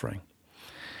our suffering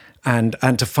and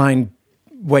to find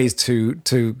ways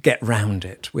to get round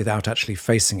it without actually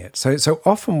facing it. So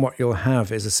often what you'll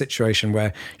have is a situation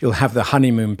where you'll have the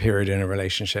honeymoon period in a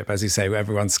relationship. As you say, where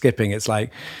everyone's skipping. It's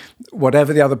like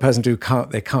whatever the other person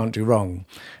they can't do wrong.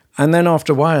 And then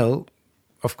after a while,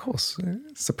 of course,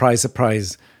 surprise,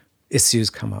 surprise, issues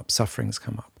come up, sufferings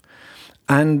come up.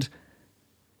 And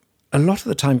a lot of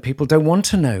the time people don't want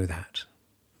to know that.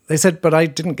 They said, but I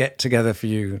didn't get together for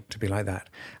you to be like that.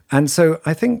 And so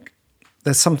I think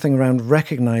there's something around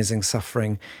recognizing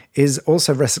suffering is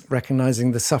also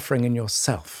recognizing the suffering in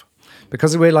yourself.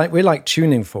 Because we're like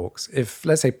tuning forks. If,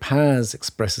 let's say, Paz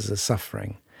expresses a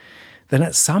suffering, then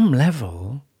at some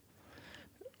level,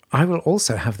 I will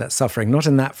also have that suffering, not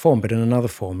in that form, but in another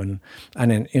form.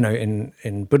 And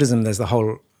in Buddhism, there's the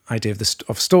whole idea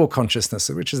of store consciousness,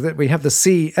 which is that we have the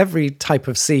seed, every type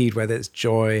of seed, whether it's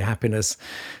joy, happiness,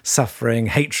 suffering,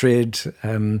 hatred,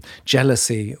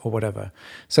 jealousy, or whatever.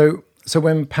 So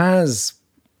when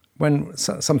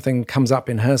something comes up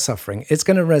in her suffering, it's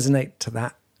going to resonate to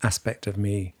that aspect of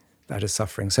me that is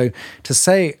suffering. So to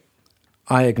say,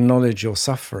 I acknowledge your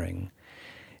suffering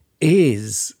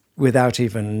is, without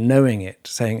even knowing it,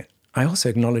 saying, I also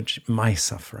acknowledge my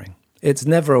suffering. It's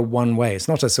never a one way. It's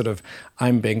not a sort of,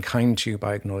 I'm being kind to you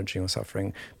by acknowledging your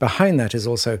suffering. Behind that is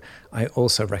also, I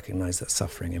also recognize that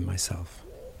suffering in myself.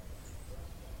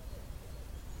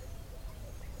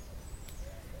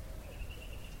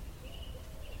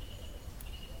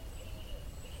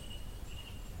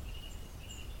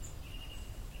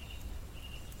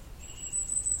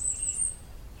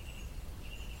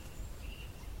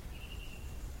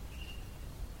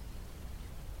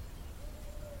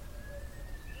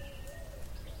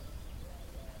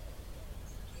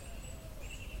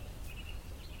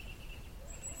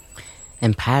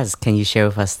 And Paz, can you share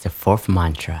with us the fourth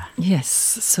mantra? Yes.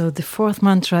 So the fourth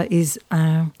mantra is,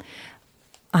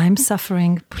 I'm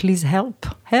suffering, please help.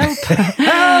 Help!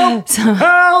 Help!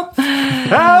 Help!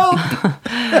 Help!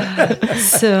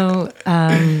 So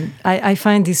I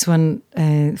find this one,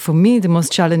 for me, the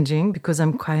most challenging, because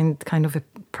I'm kind of a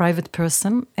private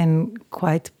person and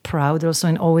quite proud also,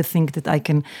 and always think that I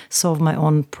can solve my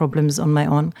own problems on my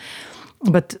own.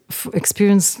 But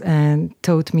experience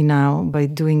taught me now by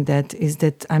doing that is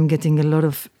that I'm getting a lot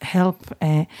of help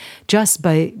just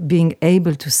by being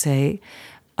able to say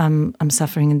I'm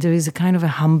suffering. And there is a kind of a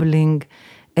humbling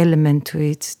element to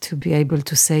it, to be able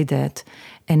to say that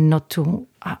and not to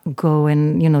go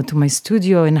and, to my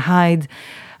studio and hide,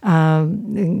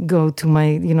 go to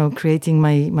my, creating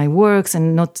my works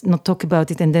and not talk about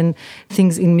it. And then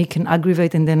things in me can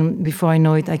aggravate. And then before I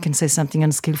know it, I can say something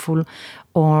unskillful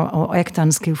or act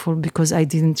unskillful because I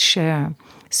didn't share.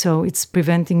 So it's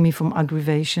preventing me from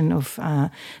aggravation of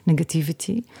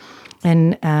negativity.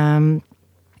 And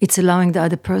it's allowing the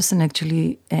other person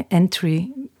actually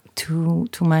entry to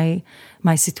my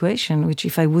situation, which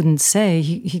if I wouldn't say,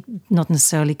 he not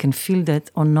necessarily can feel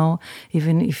that or know,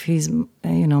 even if he's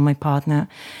my partner.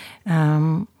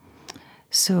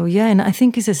 So yeah, and I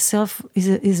think this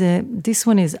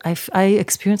one is I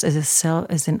experience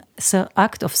as an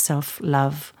act of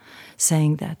self-love,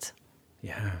 saying that.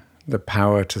 Yeah, the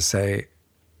power to say,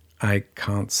 I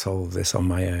can't solve this on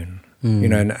my own.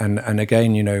 And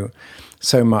again,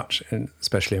 so much,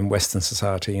 especially in Western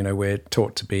society, we're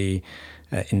taught to be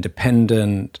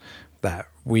independent, that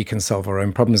we can solve our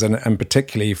own problems. And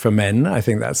particularly for men, I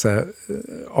think that's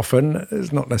often,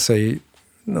 is not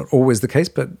always the case,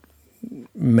 but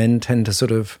men tend to sort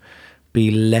of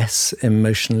be less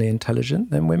emotionally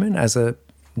intelligent than women, as a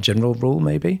general rule,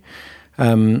 maybe.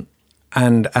 And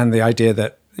the idea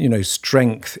that,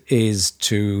 strength is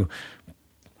to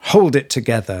hold it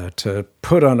together, to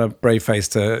put on a brave face,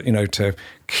 to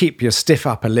keep your stiff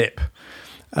upper lip,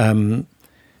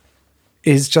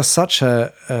 is just such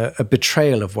a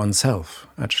betrayal of oneself,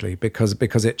 actually,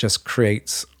 because it just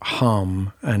creates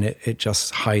harm and it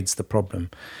just hides the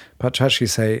problem. But to actually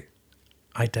say,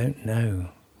 I don't know,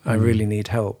 I really need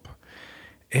help,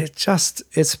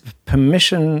 it's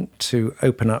permission to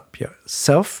open up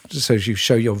yourself, so you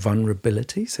show your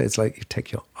vulnerability. So it's like you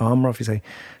take your armor off, you say,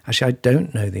 actually, I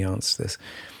don't know the answer to this.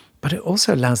 But it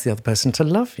also allows the other person to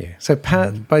love you. So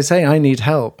by saying, I need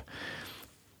help,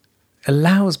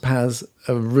 allows Paz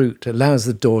a route, allows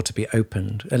the door to be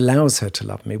opened, allows her to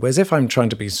love me. Whereas if I'm trying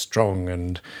to be strong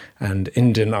and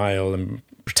in denial and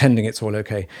pretending it's all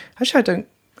okay, actually,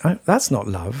 that's not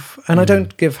love. And I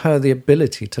don't give her the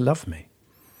ability to love me.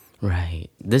 Right.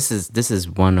 This is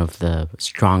one of the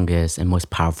strongest and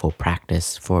most powerful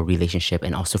practice for relationship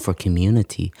and also for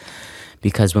community,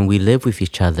 because when we live with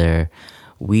each other,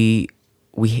 we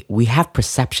have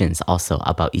perceptions also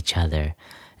about each other,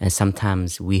 and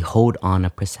sometimes we hold on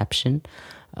a perception,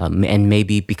 and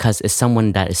maybe because it's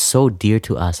someone that is so dear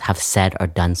to us have said or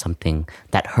done something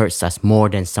that hurts us more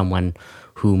than someone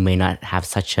who may not have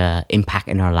such an impact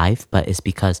in our life, but it's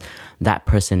because that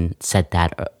person said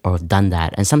that or done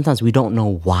that. And sometimes we don't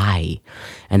know why.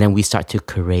 And then we start to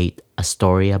create a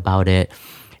story about it.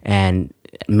 And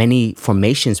many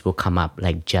formations will come up,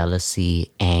 like jealousy,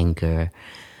 anger,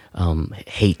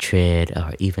 hatred,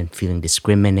 or even feeling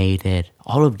discriminated.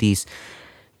 All of these,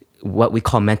 what we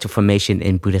call mental formation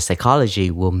in Buddhist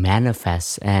psychology, will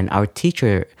manifest. And our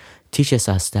teacher teaches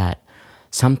us that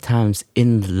sometimes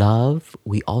in love,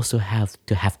 we also have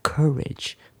to have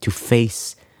courage to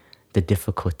face the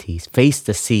difficulties, face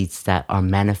the seeds that are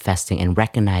manifesting and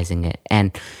recognizing it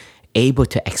and able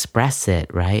to express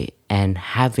it, right? And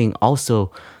having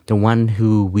also the one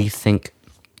who we think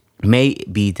may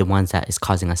be the ones that is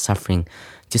causing us suffering,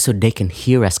 just so they can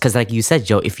hear us. Because like you said,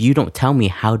 Joe, if you don't tell me,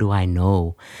 how do I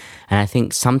know? And I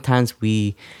think sometimes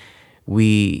we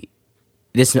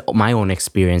this is my own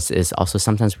experience, is also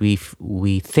sometimes we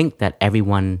think that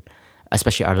everyone,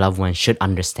 especially our loved ones, should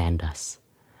understand us.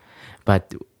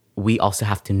 But we also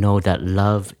have to know that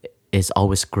love is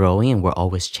always growing and we're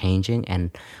always changing,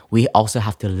 and we also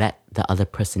have to let the other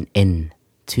person in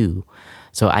too.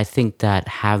 So I think that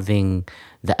having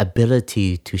the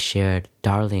ability to share,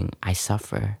 darling, I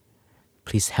suffer,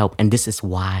 please help, and this is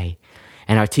why.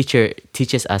 And our teacher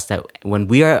teaches us that when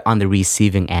we are on the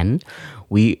receiving end,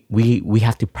 we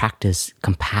have to practice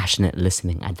compassionate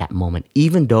listening at that moment,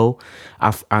 even though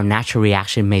our natural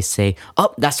reaction may say,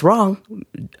 oh, that's wrong,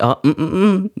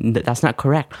 that's not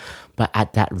correct. But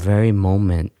at that very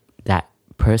moment, that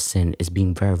person is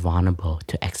being very vulnerable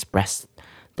to express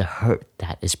the hurt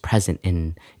that is present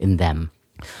in them.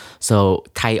 So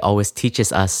Thay always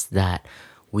teaches us that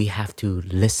we have to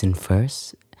listen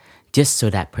first, just so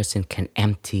that person can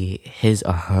empty his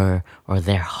or her or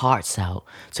their hearts out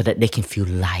so that they can feel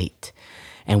light.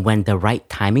 And when the right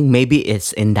timing, maybe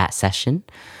it's in that session,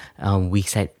 we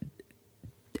said,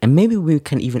 and maybe we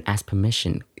can even ask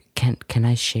permission, can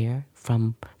I share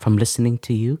from listening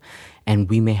to you? And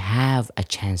we may have a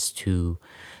chance to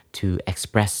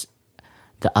express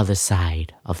the other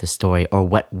side of the story or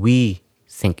what we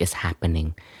think is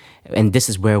happening. And this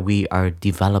is where we are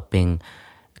developing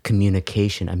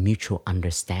communication, a mutual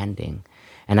understanding.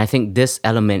 And I think this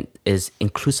element is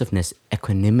inclusiveness,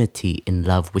 equanimity in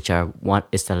love, which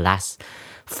is the last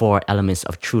 4 elements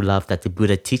of true love that the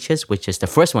Buddha teaches, which is the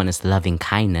first one is loving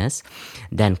kindness,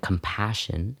 then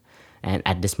compassion. And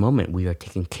at this moment, we are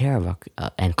taking care of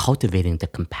and cultivating the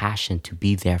compassion to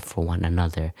be there for one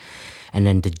another. And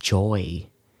then the joy.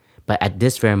 But at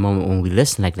this very moment, when we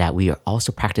listen like that, we are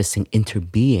also practicing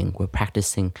interbeing. We're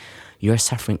practicing your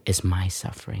suffering is my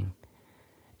suffering.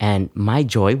 And my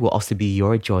joy will also be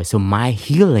your joy. So my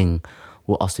healing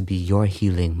will also be your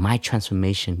healing. My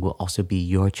transformation will also be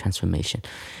your transformation.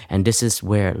 And this is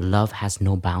where love has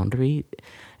no boundary.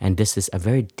 And this is a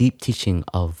very deep teaching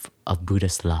of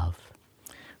Buddhist love.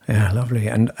 Yeah, lovely.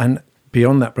 And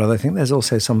beyond that, brother, I think there's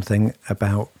also something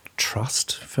about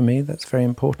trust for me that's very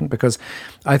important, because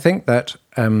I think that,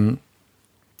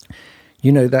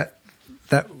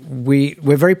 that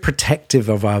we're very protective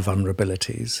of our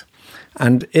vulnerabilities.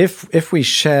 And if we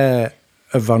share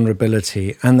a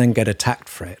vulnerability and then get attacked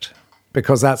for it,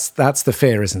 because that's the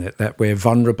fear, isn't it? That we're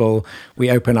vulnerable, we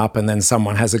open up, and then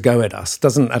someone has a go at us,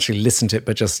 doesn't actually listen to it,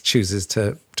 but just chooses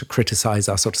to criticize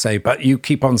us or to say, but you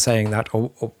keep on saying that,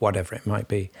 or whatever it might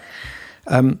be.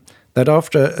 That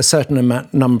after a certain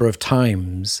number of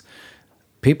times,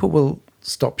 people will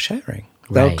stop sharing.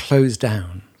 They'll Right. close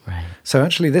down. Right. So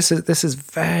actually, this is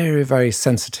very, very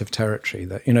sensitive territory.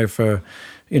 That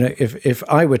if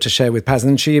I were to share with Paz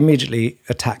and she immediately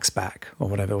attacks back or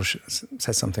whatever, or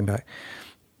says something back,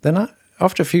 then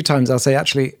after a few times I'll say,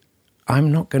 actually,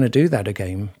 I'm not going to do that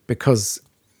again because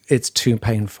it's too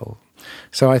painful.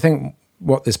 So I think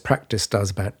what this practice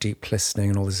does about deep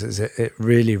listening and all this is it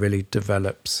really, really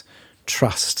develops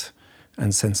trust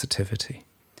and sensitivity.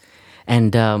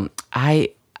 And I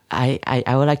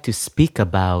would like to speak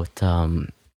about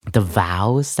the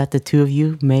vows that the two of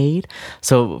you made.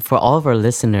 So for all of our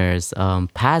listeners,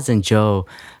 Paz and Joe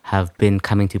have been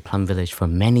coming to Plum Village for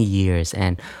many years,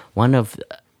 and one of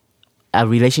a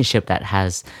relationship that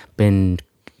has been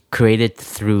created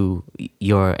through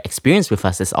your experience with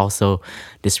us is also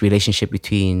this relationship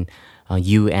between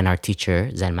you and our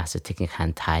teacher, Zen Master Thich Nhat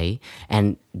Hanh Thai,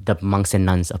 and the monks and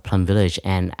nuns of Plum Village.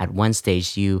 And at one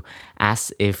stage, you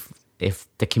asked if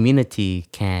the community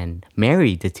can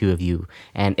marry the two of you.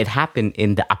 And it happened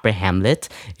in the Upper Hamlet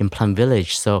in Plum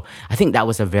Village. So I think that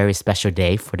was a very special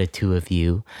day for the two of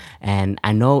you. And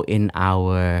I know in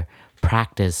our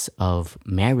practice of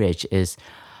marriage is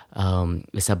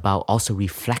about also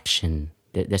reflection.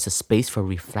 There's a space for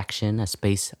reflection, a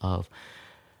space of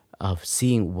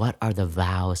seeing what are the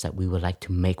vows that we would like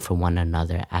to make for one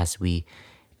another as we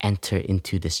enter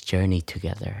into this journey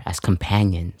together as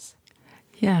companions.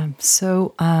 Yeah,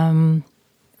 so I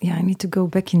need to go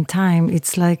back in time.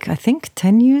 It's like, I think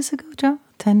 10 years ago, Joe?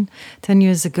 10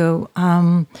 years ago.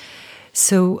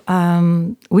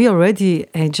 We already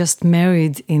just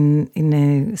married in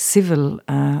a civil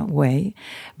way,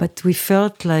 but we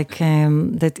felt like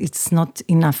that it's not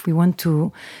enough. We want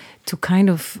to kind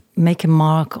of make a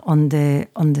mark on the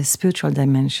spiritual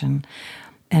dimension.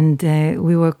 And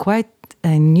we were quite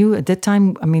new at that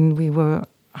time. I mean, we were,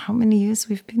 how many years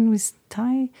we've been with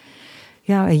Thai?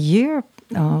 Yeah, a year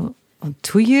or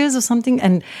 2 years or something.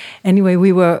 And anyway,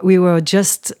 we were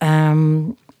just,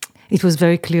 it was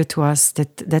very clear to us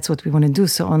that that's what we want to do.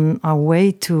 So on our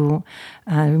way to,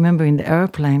 I remember in the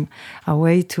airplane, our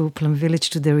way to Plum Village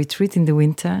to the retreat in the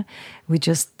winter, we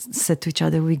just said to each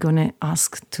other, we're going to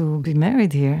ask to be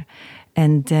married here.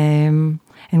 And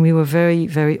we were very,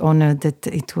 very honored that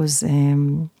it was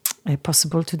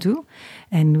possible to do.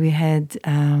 And we had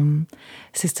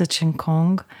Sister Chen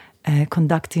Kong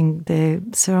conducting the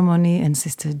ceremony, and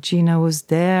Sister Gina was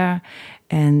there,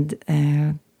 and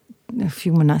a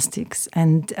few monastics.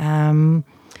 And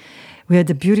we had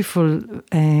a beautiful,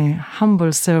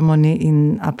 humble ceremony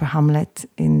in Upper Hamlet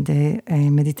in the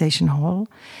meditation hall.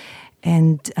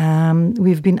 And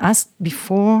we've been asked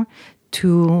before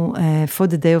to, for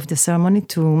the day of the ceremony,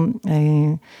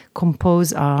 to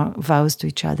compose our vows to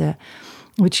each other,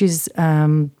 which is,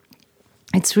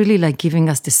 it's really like giving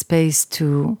us the space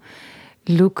to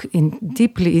look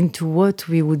deeply into what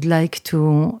we would like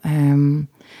to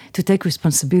take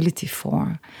responsibility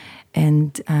for.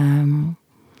 And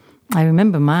I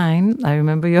remember mine. I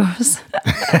remember yours.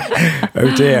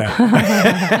 Oh dear.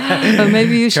 Or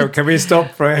maybe you should. Can we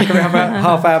stop can we have a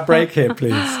half-hour break here,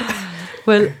 please?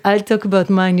 Well, I'll talk about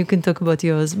mine. You can talk about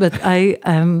yours. But I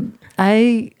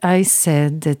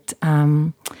said that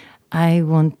I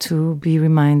want to be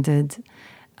reminded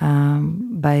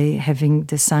by having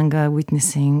the Sangha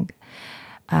witnessing,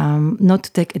 not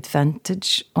to take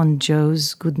advantage on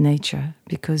Joe's good nature,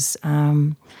 because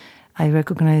I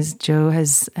recognize Joe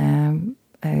has a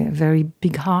very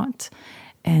big heart,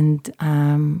 and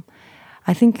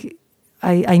I think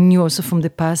I knew also from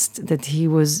the past that he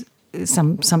was,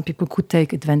 some people could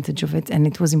take advantage of it, and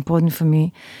it was important for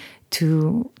me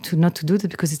to not to do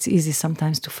that, because it's easy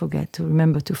sometimes to forget, to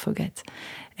remember to forget.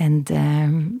 And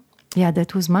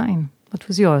that was mine. What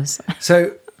was yours?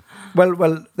 So,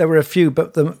 well, there were a few,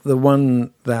 but the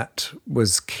one that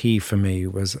was key for me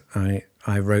was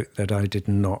I wrote that I did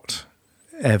not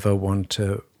ever want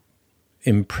to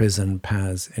imprison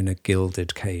Paz in a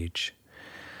gilded cage.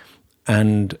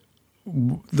 And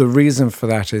the reason for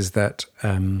that is that,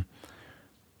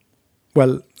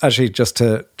 well, actually, just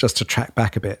to track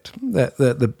back a bit,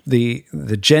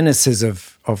 the genesis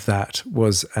of that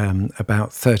was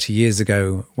about 30 years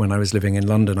ago when I was living in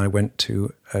London. I went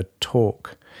to a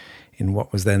talk in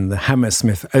what was then the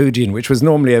Hammersmith Odeon, which was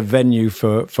normally a venue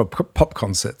for pop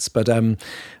concerts, but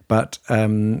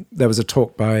there was a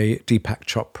talk by Deepak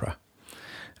Chopra,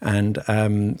 and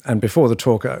before the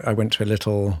talk, I went to a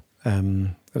little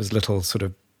there was a little sort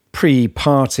of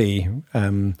pre-party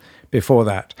before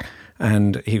that.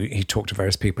 And he talked to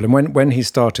various people. And when he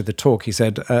started the talk, he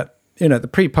said, the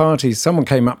pre-party, someone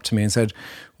came up to me and said,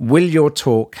 will your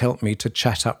talk help me to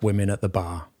chat up women at the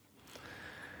bar?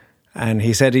 And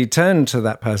he said, he turned to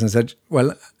that person and said,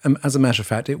 well, as a matter of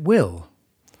fact, it will.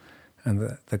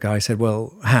 And the guy said,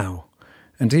 well, how?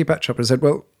 And Deepak Chopra said,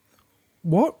 well,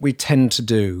 what we tend to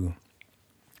do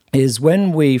is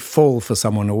when we fall for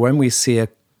someone, or when we see a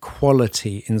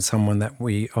quality in someone that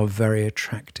we are very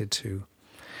attracted to,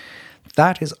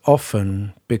 that is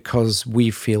often because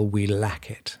we feel we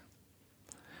lack it.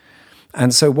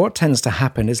 And so what tends to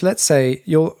happen is, let's say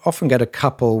you'll often get a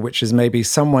couple which is maybe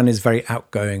someone is very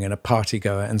outgoing and a party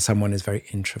goer and someone is very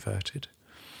introverted.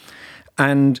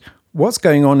 And what's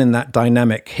going on in that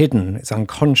dynamic hidden, it's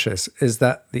unconscious, is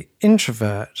that the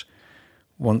introvert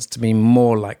wants to be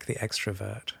more like the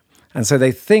extrovert. And so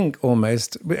they think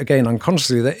almost, again,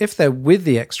 unconsciously, that if they're with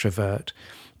the extrovert,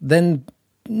 then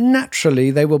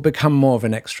naturally they will become more of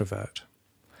an extrovert.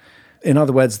 In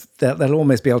other words, they'll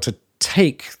almost be able to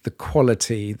take the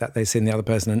quality that they see in the other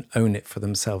person and own it for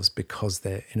themselves because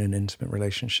they're in an intimate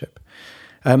relationship.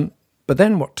 But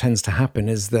then what tends to happen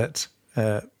is that,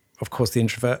 of course, the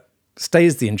introvert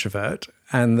stays the introvert,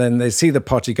 and then they see the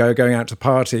party going out to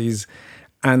parties,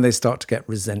 and they start to get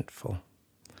resentful.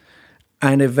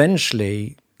 And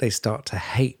eventually they start to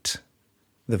hate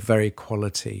the very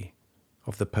quality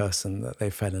of the person that they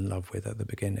fell in love with at the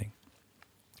beginning.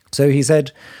 So he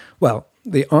said, well,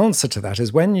 the answer to that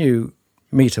is when you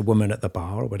meet a woman at the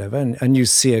bar or whatever, and you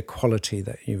see a quality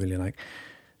that you really like,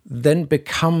 then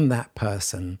become that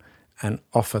person and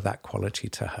offer that quality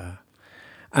to her.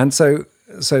 And so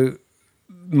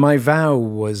my vow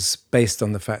was based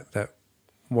on the fact that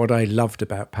what I loved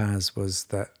about Paz was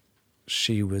that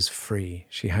she was free.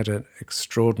 She had an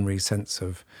extraordinary sense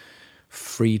of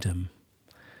freedom.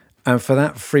 And for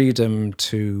that freedom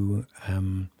to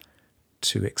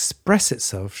express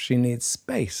itself, she needs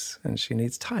space and she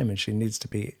needs time and she needs to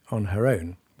be on her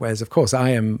own. Whereas, of course, I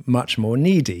am much more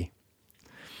needy.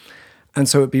 And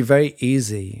so it'd be very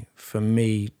easy for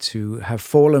me to have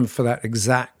fallen for that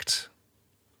exact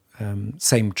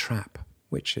same trap,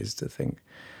 which is to think,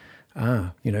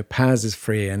 Paz is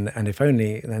free, and if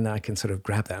only, then I can sort of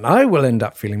grab that. And I will end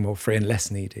up feeling more free and less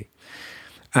needy.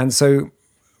 And so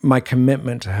my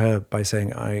commitment to her by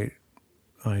saying, I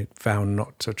vow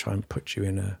not to try and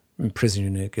imprison you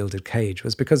in a gilded cage,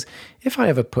 was because if I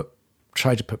ever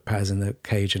tried to put Paz in the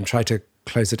cage and try to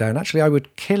close it down, actually I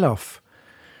would kill off,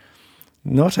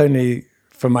 not only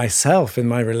for myself in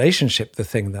my relationship, the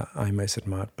thing that I most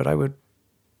admired, but I would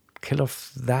kill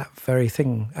off that very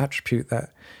attribute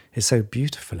that is so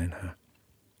beautiful in her.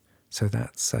 So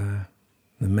that's the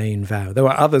main vow. There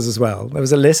were others as well. There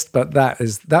was a list, but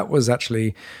that was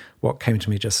actually what came to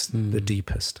me just the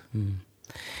deepest.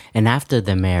 And after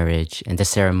the marriage and the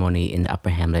ceremony in the Upper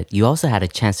Hamlet, you also had a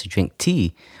chance to drink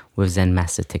tea with Zen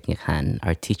Master Thich Nhat Hanh,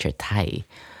 our teacher Thay.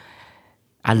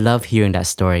 I love hearing that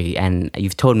story, and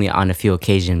you've told me on a few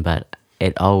occasions, but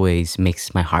it always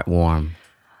makes my heart warm.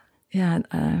 Yeah,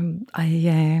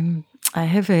 I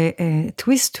have a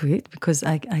twist to it, because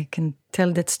I can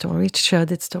tell that story, share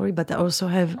that story, but I also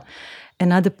have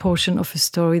another portion of a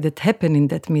story that happened in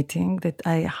that meeting that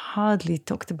I hardly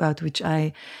talked about, which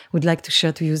I would like to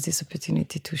share, to use this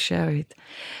opportunity to share it.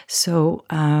 So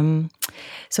I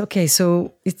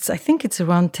think it's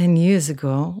around 10 years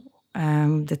ago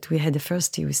that we had the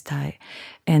first tea with Thay,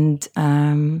 and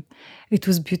it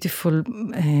was beautiful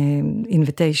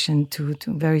invitation to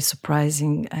very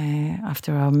surprising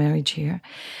after our marriage here,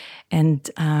 and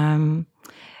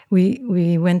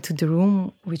we went to the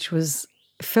room, which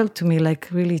felt to me like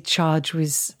really charged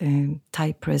with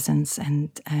Thay presence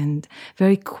and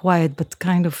very quiet, but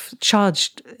kind of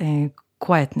charged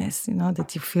quietness,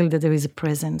 that you feel that there is a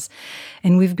presence.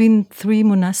 And we've been 3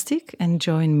 monastic and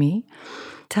joined me.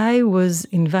 Thay was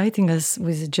inviting us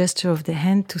with a gesture of the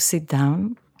hand to sit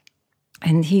down,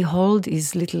 and he held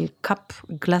his little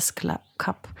glass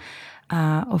cup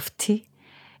of tea,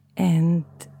 and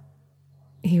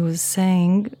he was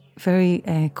saying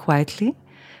very quietly,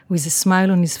 with a smile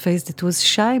on his face that was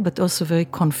shy but also very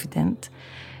confident,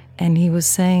 and he was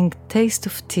saying, "Taste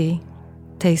of tea,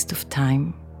 taste of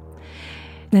time."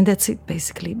 And that's it,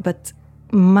 basically. But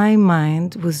my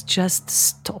mind was just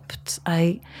stopped.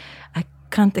 I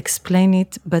can't explain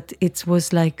it, but it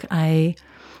was like I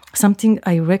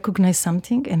recognized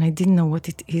something and I didn't know what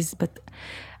it is, but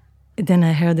then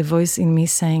I heard a voice in me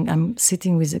saying, "I'm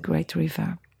sitting with a great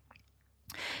river."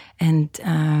 And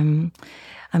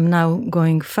I'm now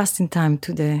going fast in time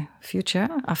to the future.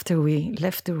 After we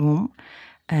left the room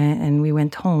and we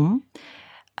went home,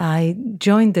 I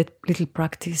joined that little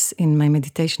practice in my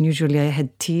meditation. Usually I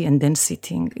had tea and then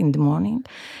sitting in the morning,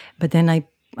 but then I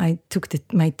took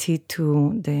my tea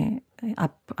to the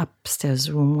upstairs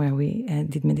room where we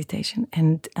did meditation.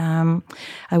 And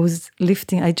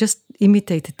I just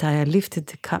imitated Thay. I lifted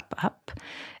the cup up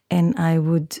and I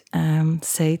would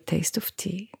say, "Taste of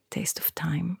tea, taste of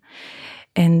time."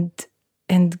 And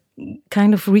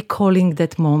kind of recalling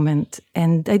that moment.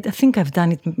 And I think I've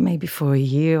done it maybe for a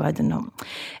year, I don't know.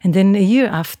 And then a year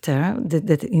after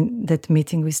that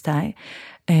meeting with Thay,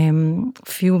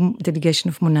 few delegation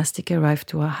of monastic arrived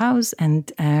to our house,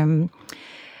 and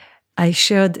I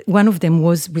shared, one of them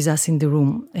was with us in the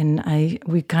room, and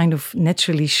we kind of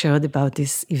naturally shared about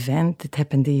this event that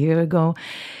happened a year ago.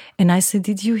 And I said,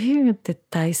 did you hear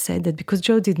that I said that? Because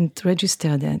Joe didn't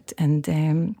register that, and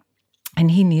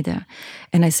he neither.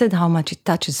 And I said how much it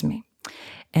touches me.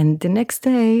 And the next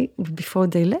day, before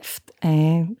they left,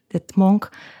 that monk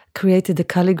created a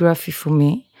calligraphy for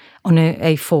me on a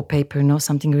A4 paper,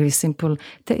 something really simple,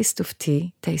 taste of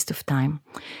tea, taste of time.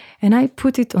 And I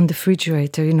put it on the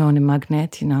refrigerator, on a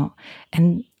magnet,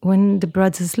 And when the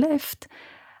brothers left,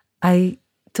 I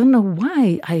don't know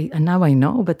why, now I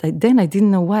know, but then I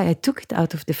didn't know why. I took it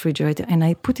out of the refrigerator and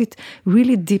I put it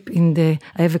really deep I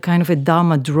have a kind of a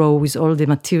Dharma drawer with all the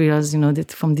materials,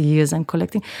 that from the years I'm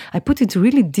collecting. I put it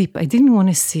really deep. I didn't want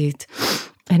to see it.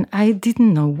 And I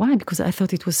didn't know why, because I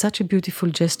thought it was such a beautiful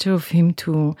gesture of him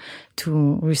to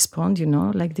respond,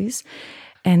 like this.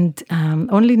 And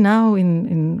only now,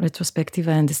 in retrospective,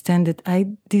 I understand that I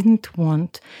didn't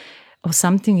want, or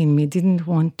something in me didn't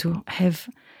want to have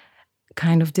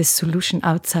kind of the solution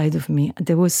outside of me.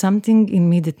 There was something in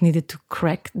me that needed to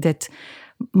crack that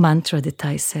mantra that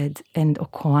I said, and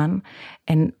Okoan,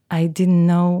 and I didn't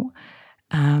know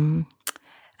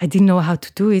how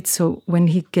to do it. So when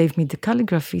he gave me the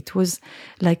calligraphy, it was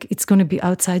like it's going to be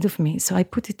outside of me. So I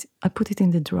put it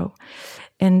in the drawer,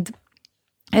 and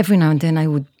every now and then I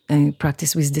would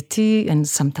practice with the tea, and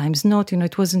sometimes not.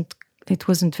 It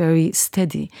wasn't very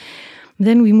steady.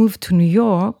 Then we moved to New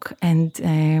York,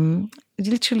 and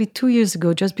literally 2 years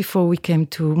ago, just before we came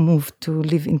to move to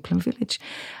live in Plum Village,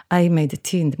 I made a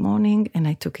tea in the morning, and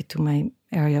I took it to my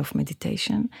area of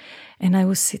meditation, and I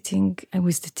was sitting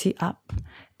with the tea up,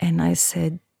 and I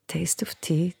said, taste of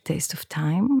tea, taste of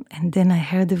time, and then I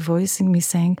heard a voice in me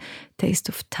saying, taste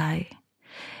of Thai.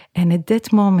 And at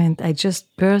that moment, I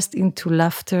just burst into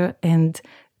laughter and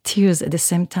tears at the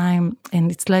same time.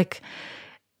 And it's like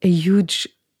a huge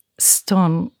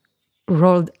stone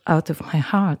rolled out of my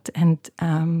heart. And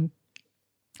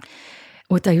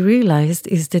what I realized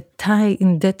is that Thai,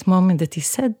 in that moment that he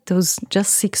said those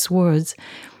just 6 words,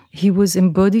 he was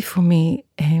embodied for me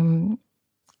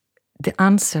the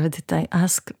answer that I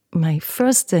asked my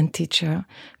first Zen teacher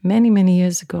many, many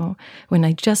years ago, when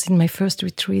I just in my first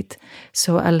retreat.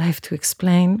 So I'll have to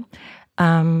explain.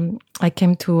 I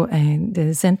came to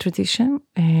the Zen tradition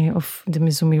of the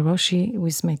Mizumi Roshi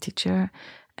with my teacher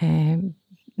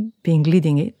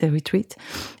leading it, the retreat.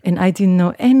 And I didn't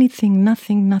know anything,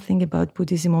 nothing about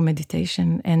Buddhism or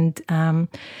meditation. And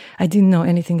I didn't know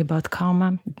anything about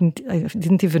karma. I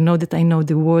didn't even know that I know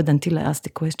the word until I asked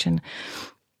the question.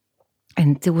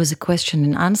 And there was a question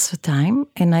and answer time,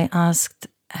 and I asked,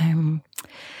 am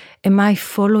I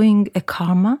following a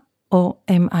karma or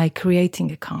am I creating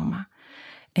a karma?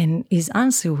 And his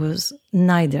answer was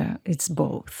neither, it's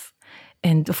both.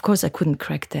 And of course I couldn't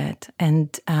crack that.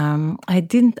 And I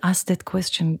didn't ask that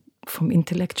question from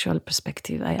intellectual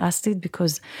perspective. I asked it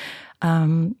because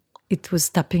it was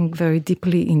tapping very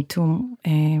deeply into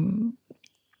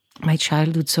my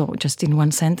childhood. So just in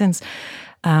one sentence,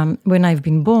 when I've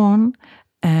been born,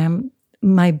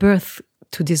 my birth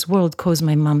to this world caused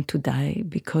my mom to die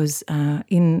because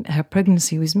in her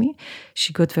pregnancy with me,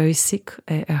 she got very sick,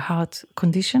 a heart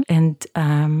condition, and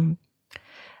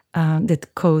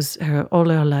that caused her all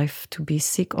her life to be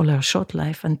sick, all her short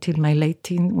life until my late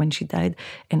teen when she died.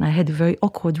 And I had a very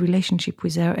awkward relationship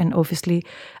with her, and obviously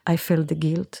I felt the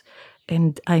guilt.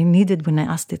 And I needed, when I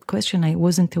asked that question, I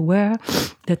wasn't aware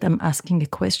that I'm asking a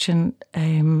question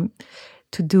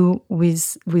to do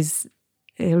with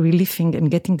relieving and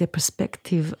getting the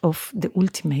perspective of the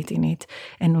ultimate in it.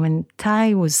 And when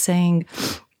Thai was saying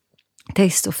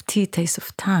taste of tea, taste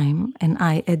of time, and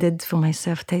I added for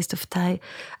myself taste of Thai,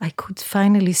 I could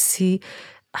finally see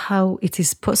how it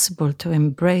is possible to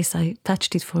embrace. I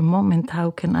touched it for a moment.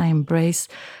 How can I embrace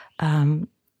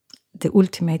the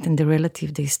ultimate and the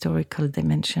relative, the historical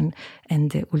dimension and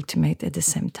the ultimate at the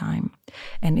same time?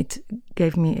 And it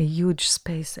gave me a huge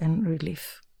space and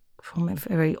relief from a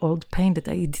very old pain that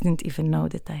I didn't even know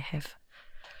that I have.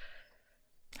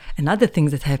 Another thing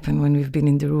that happened when we've been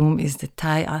in the room is that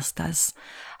Thai asked us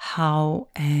how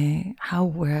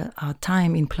were our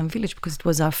time in Plum Village, because it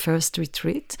was our first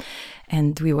retreat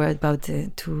and we were about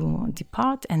to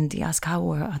depart, and he asked how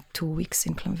were our 2 weeks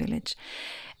in Plum Village.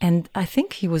 And I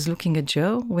think he was looking at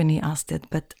Joe when he asked that,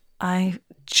 but I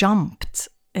jumped.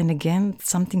 And again,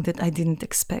 something that I didn't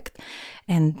expect.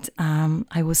 And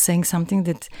I was saying something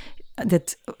that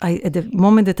I, at the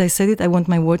moment that I said it, I want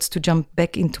my words to jump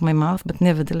back into my mouth. But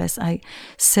nevertheless, I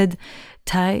said,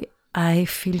 Thai, I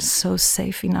feel so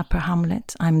safe in Upper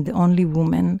Hamlet. I'm the only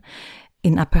woman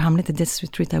in Upper Hamlet. At this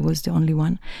retreat, I was the only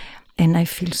one. And I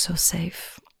feel so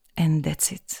safe. And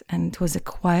that's it. And it was a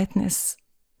quietness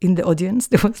in the audience.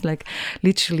 There was like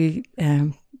literally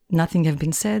nothing had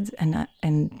been said. And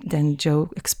then Joe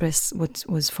expressed what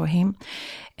was for him.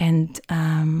 And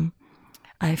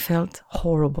I felt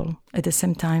horrible at the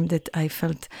same time that I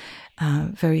felt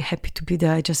very happy to be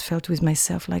there. I just felt with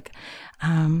myself like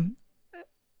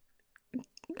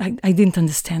I didn't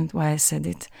understand why I said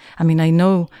it. I mean, I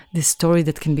know the story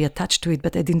that can be attached to it,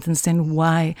 but I didn't understand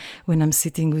why when I'm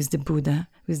sitting with the Buddha,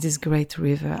 with this great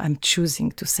river, I'm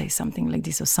choosing to say something like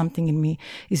this, or something in me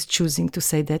is choosing to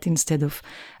say that instead of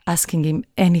asking him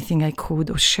anything I could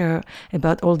or share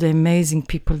about all the amazing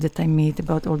people that I meet,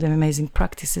 about all the amazing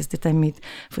practices that I meet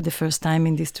for the first time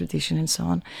in this tradition and so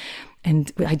on.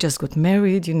 And I just got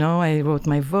married, I wrote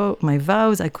my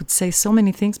vows. I could say so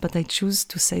many things, but I choose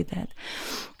to say that.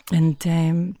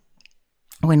 And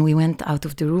when we went out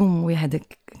of the room, we had a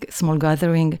small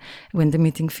gathering when the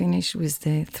meeting finished with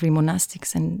the 3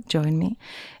 monastics and Joe and me.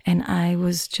 And I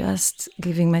was just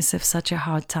giving myself such a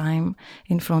hard time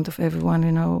in front of everyone.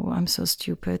 I'm so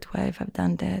stupid. Why have I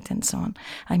done that? And so on.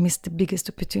 I missed the biggest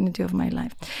opportunity of my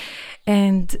life.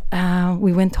 And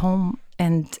we went home.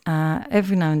 And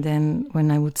every now and then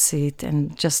when I would sit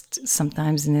and just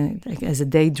sometimes as a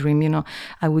daydream,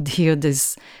 I would hear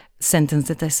this sentence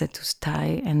that I said to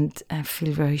Thay, and I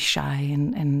feel very shy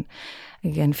and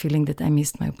again feeling that I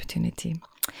missed my opportunity.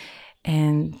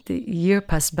 And the year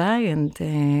passed by, and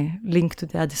linked to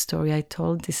the other story I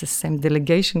told, this same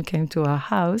delegation came to our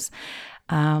house.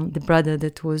 The brother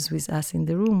that was with us in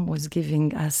the room was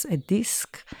giving us a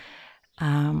disc,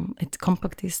 a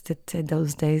compact disc that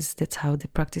those days, that's how the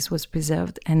practice was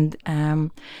preserved. And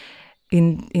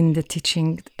in the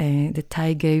teaching that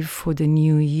Thay gave for the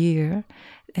new year,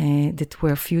 that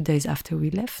were a few days after we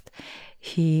left,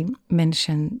 he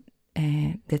mentioned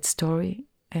that story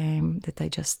that I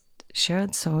just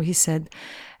shared. So he said,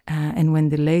 and when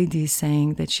the lady is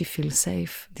saying that she feels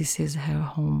safe, this is her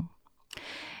home.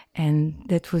 And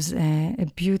that was a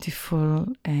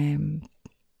beautiful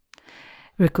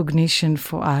recognition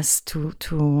for us to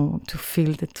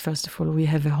feel that, first of all, we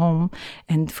have a home.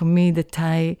 And for me, the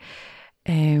Thay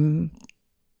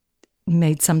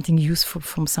made something useful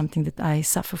from something that I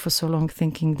suffer for so long,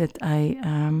 thinking that I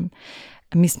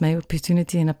missed my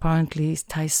opportunity, and apparently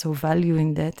Thay saw value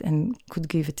in that and could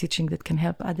give a teaching that can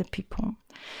help other people.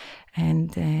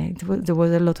 And there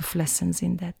were a lot of lessons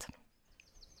in that.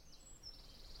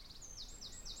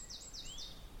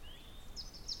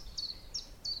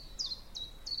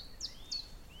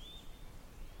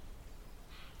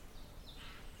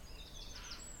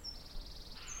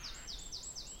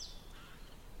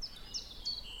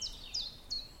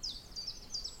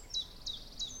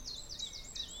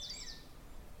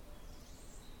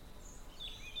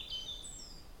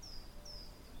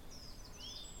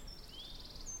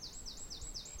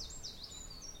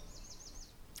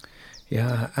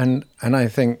 Yeah, and I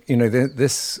think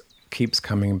this keeps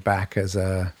coming back as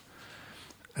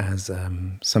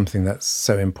something that's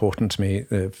so important to me,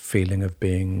 the feeling of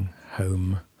being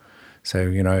home.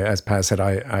 So as Paz said,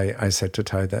 I said to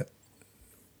Thay that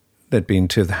they'd been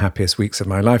 2 of the happiest weeks of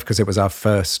my life because it was our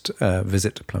first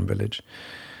visit to Plum Village,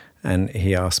 and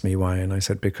he asked me why, and I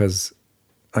said because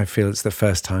I feel it's the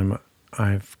first time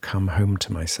I've come home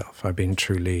to myself. I've been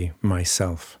truly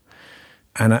myself,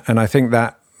 and I think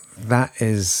that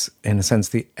is, in a sense,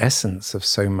 the essence of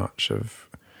so much of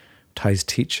Thay's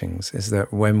teachings, is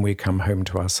that when we come home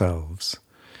to ourselves,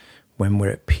 when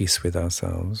we're at peace with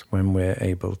ourselves, when we're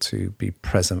able to be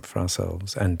present for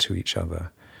ourselves and to each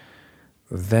other,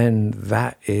 then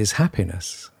that is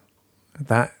happiness.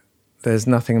 That there's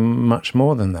nothing much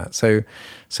more than that. So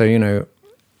Paz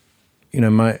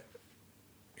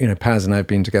and I have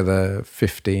been together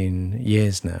 15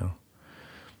 years now,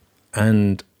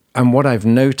 and what I've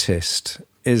noticed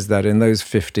is that in those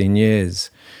 15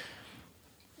 years,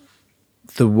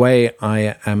 the way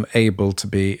I am able to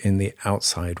be in the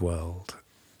outside world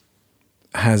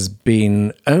has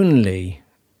been only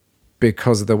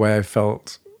because of the way I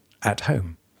felt at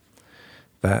home.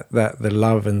 That the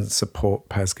love and support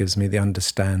Paz gives me, the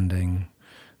understanding,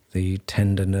 the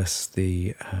tenderness,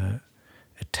 the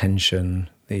attention,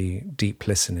 the deep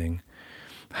listening,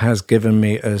 has given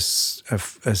me as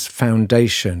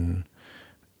foundation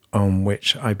on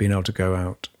which I've been able to go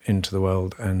out into the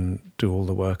world and do all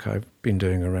the work I've been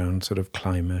doing around sort of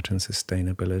climate and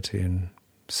sustainability and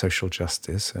social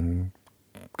justice and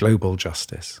global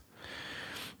justice.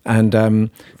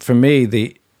 And for me,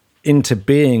 the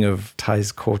interbeing of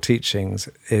Thay's core teachings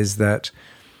is that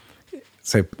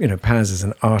So, Paz is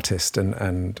an artist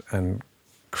and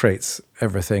creates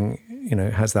everything,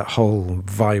 has that whole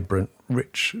vibrant,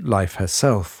 rich life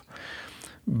herself.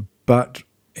 But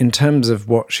in terms of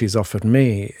what she's offered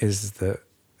me is the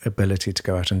ability to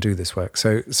go out and do this work.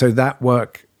 So that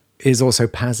work is also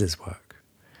Paz's work.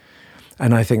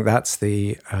 And I think that's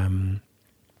the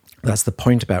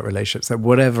point about relationships, that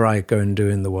whatever I go and do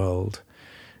in the world,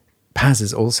 Paz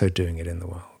is also doing it in the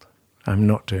world. I'm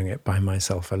not doing it by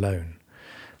myself alone.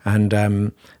 And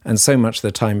so much of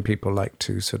the time people like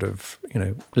to sort of,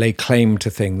 lay claim to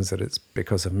things that it's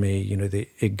because of me, the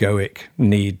egoic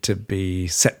need to be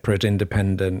separate,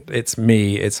 independent. It's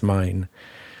me, it's mine.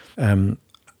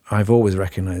 I've always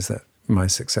recognized that my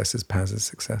success is Paz's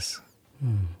success.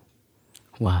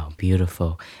 Wow,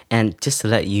 beautiful. And just to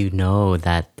let you know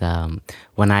that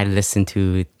when I listened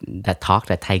to that talk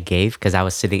that Thay gave, because I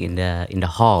was sitting in the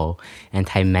hall and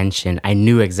Thay mentioned, I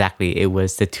knew exactly it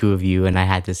was the two of you, and I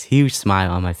had this huge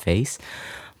smile on my face.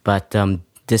 But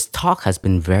this talk has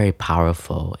been very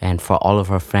powerful. And for all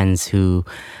of our friends who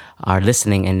are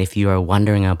listening, and if you are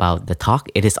wondering about the talk,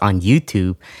 it is on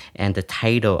YouTube. And the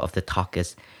title of the talk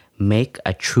is Make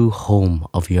a True Home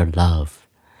of Your Love.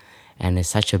 And it's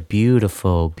such a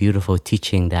beautiful, beautiful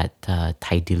teaching that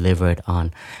Thay delivered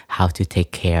on how to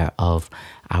take care of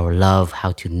our love,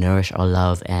 how to nourish our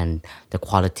love, and the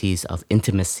qualities of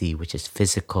intimacy, which is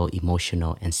physical,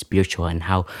 emotional, and spiritual, and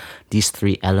how these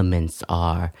three elements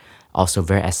are also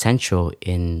very essential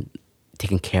in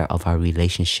taking care of our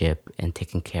relationship and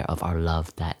taking care of our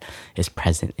love that is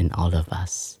present in all of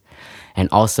us. And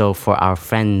also for our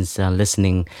friends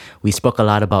listening, we spoke a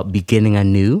lot about beginning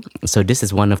anew. So this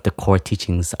is one of the core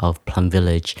teachings of Plum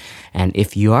Village. And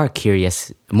if you are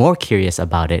more curious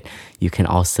about it, you can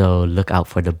also look out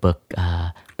for the book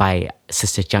by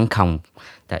Sister Chang Kang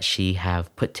that she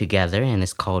have put together, and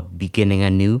it's called Beginning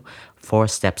Anew, 4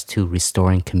 Steps to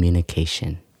Restoring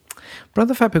Communication.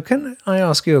 Brother Phap-Huu, can I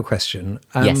ask you a question?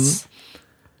 Yes.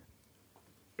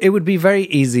 It would be very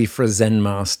easy for a Zen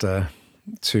master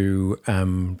to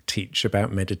teach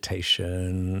about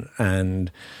meditation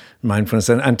and mindfulness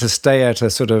and to stay at a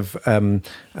sort of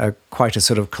quite a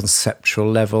sort of conceptual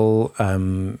level,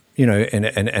 in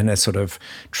a sort of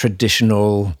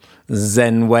traditional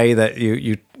Zen way that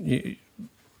you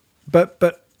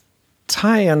but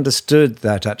Thay understood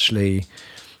that actually,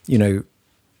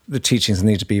 the teachings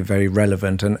need to be very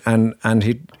relevant, and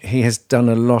he has done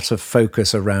a lot of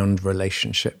focus around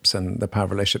relationships and the power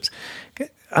of relationships.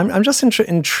 I'm just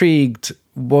intrigued.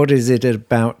 What is it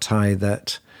about Thay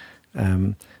that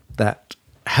that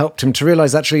helped him to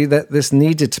realize actually that this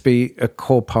needed to be a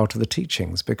core part of the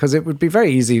teachings? Because it would be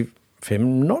very easy for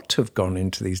him not to have gone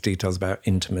into these details about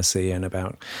intimacy and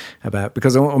about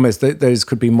because almost those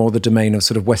could be more the domain of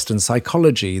sort of Western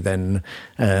psychology than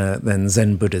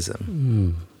Zen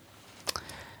Buddhism.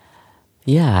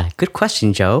 Yeah, good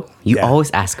question, Joe. You always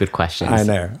ask good questions. I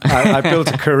know. I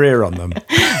built a career on them.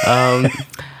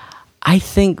 I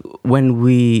think when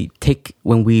we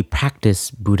practice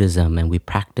Buddhism and we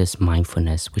practice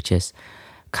mindfulness, which is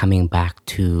coming back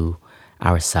to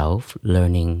ourselves,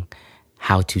 learning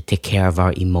how to take care of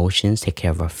our emotions, take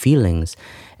care of our feelings.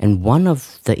 And one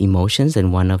of the emotions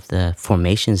and one of the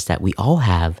formations that we all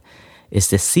have is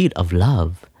the seed of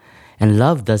love. And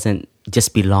love doesn't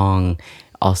just belong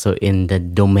also in the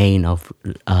domain of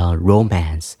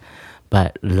romance.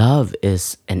 But love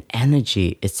is an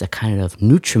energy, it's a kind of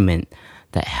nutriment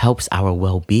that helps our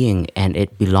well-being, and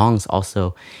it belongs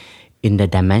also in the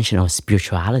dimension of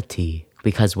spirituality.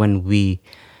 Because when we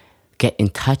get in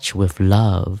touch with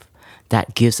love,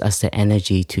 that gives us the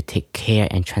energy to take care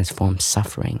and transform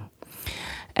suffering.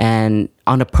 And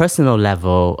on a personal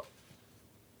level,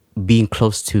 being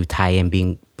close to Thay and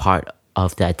being part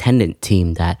of the attendant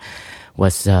team that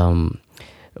was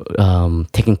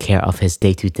taking care of his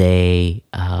day-to-day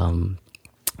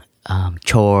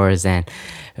chores and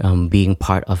being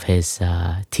part of his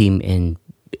team in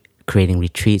creating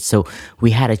retreats. So I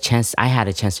had a chance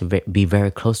to be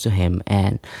very close to him.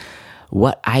 And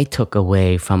what I took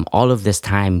away from all of this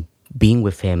time being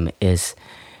with him is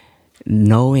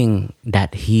knowing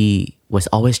that he was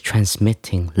always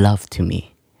transmitting love to me.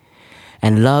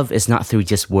 And love is not through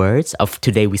just words.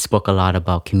 Today we spoke a lot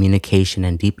about communication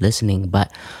and deep listening,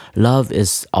 but love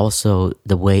is also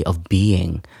the way of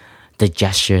being, the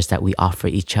gestures that we offer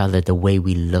each other, the way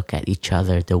we look at each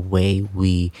other, the way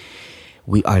we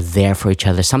are there for each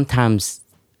other. Sometimes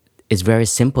it's very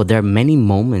simple. There are many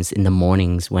moments in the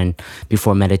mornings when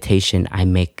before meditation, I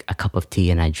make a cup of tea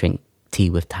and I drink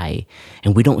tea with Thay,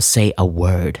 and we don't say a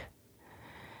word.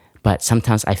 But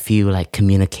sometimes I feel like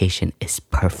communication is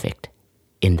perfect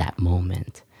in that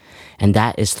moment. And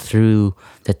that is through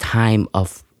the time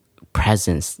of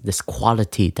presence, this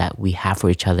quality that we have for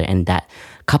each other. And that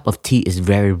cup of tea is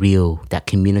very real. That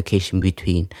communication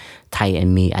between Thai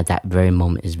and me at that very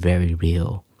moment is very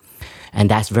real. And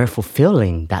that's very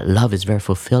fulfilling. That love is very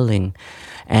fulfilling.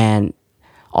 And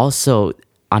also,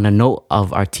 on a note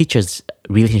of our teacher's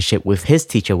relationship with his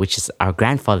teacher, which is our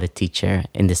grandfather teacher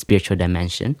in the spiritual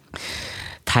dimension,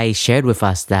 Thai shared with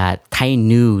us that Thai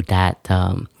knew that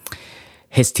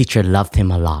his teacher loved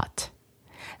him a lot.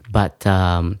 But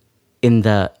in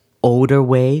the older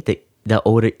way, the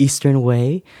older Eastern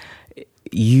way,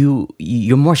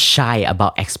 you're more shy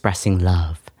about expressing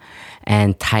love.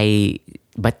 And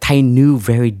But Thai knew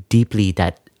very deeply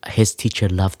that his teacher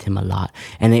loved him a lot.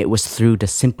 And it was through the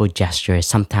simple gestures,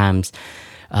 sometimes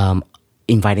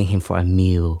inviting him for a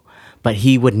meal. But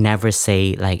he would never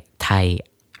say, like, Thai,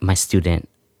 my student,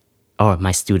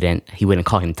 he wouldn't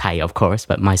call him Thai, of course,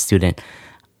 but my student,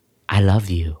 I love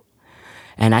you.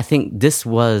 And I think this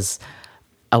was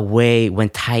a way when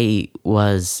Thai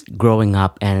was growing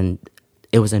up, and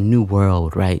it was a new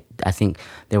world, right? I think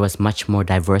there was much more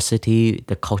diversity.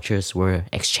 The cultures were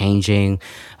exchanging.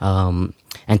 And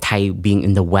Thai being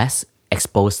in the West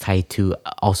exposed Thai to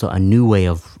also a new way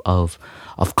of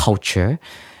culture.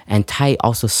 And Thai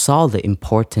also saw the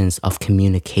importance of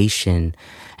communication.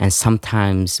 And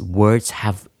sometimes words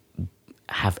have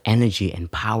energy and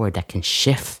power that can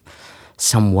shift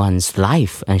someone's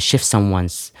life and shift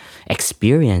someone's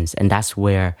experience. And that's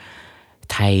where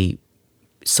Thai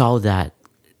saw that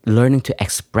learning to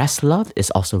express love is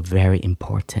also very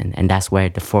important. And that's where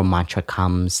the 4 mantra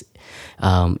comes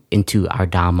into our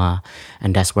Dharma.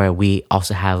 And that's where we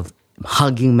also have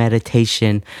hugging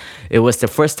meditation. It was the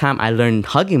first time I learned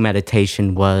hugging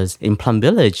meditation was in Plum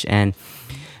Village. And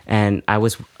I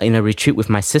was in a retreat with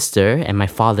my sister and my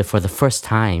father for the first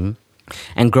time.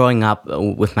 And growing up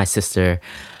with my sister,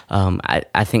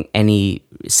 I think any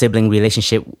sibling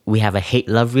relationship, we have a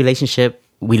hate-love relationship.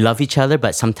 We love each other,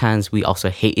 but sometimes we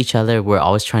also hate each other. We're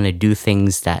always trying to do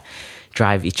things that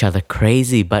drive each other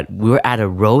crazy. But we were at a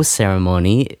rose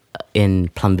ceremony in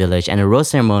Plum Village. And a rose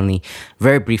ceremony,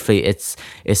 very briefly,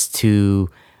 is to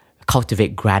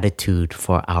cultivate gratitude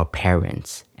for our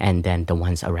parents and then the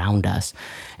ones around us.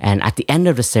 And at the end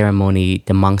of the ceremony,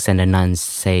 the monks and the nuns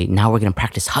say, now we're going to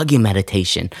practice hugging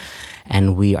meditation.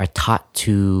 And we are taught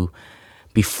to,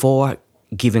 before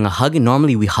giving a hug,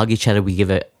 normally we hug each other, we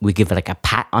give it like a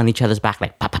pat on each other's back,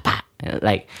 like pat, pat, pat.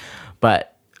 Like,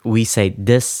 but we say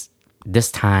this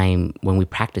time when we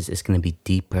practice, it's going to be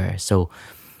deeper. So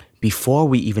before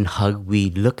we even hug, we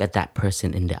look at that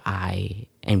person in the eye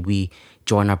and we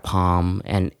join our palm.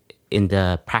 And in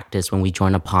the practice, when we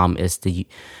join our palm, is the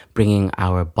bringing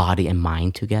our body and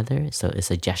mind together. So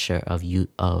it's a gesture of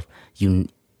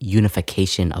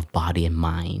unification of body and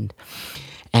mind.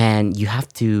 And you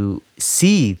have to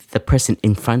see the person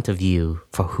in front of you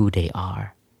for who they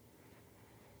are.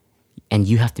 And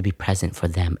you have to be present for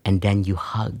them. And then you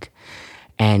hug.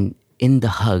 And in the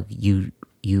hug, you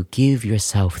give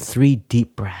yourself 3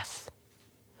 deep breaths.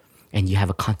 And you have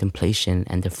a contemplation.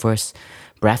 And the first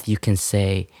breath, you can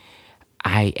say,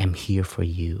 I am here for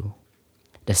you.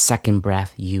 The second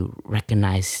breath, you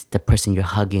recognize the person you're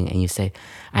hugging and you say,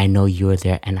 I know you're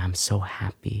there and I'm so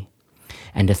happy.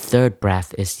 And the third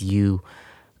breath is you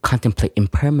contemplate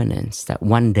impermanence, that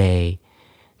one day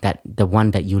that the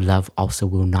one that you love also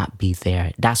will not be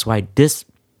there. That's why this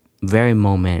very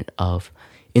moment of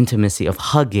intimacy, of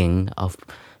hugging, of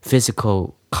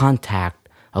physical contact,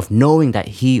 of knowing that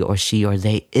he or she or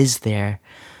they is there,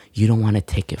 you don't want to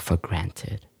take it for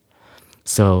granted.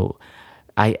 So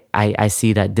I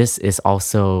see that this is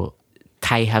also,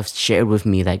 Thai have shared with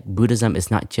me, like Buddhism is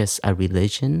not just a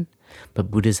religion, but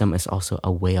Buddhism is also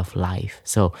a way of life.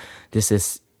 So this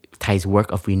is Thai's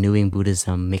work of renewing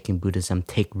Buddhism, making Buddhism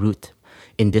take root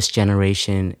in this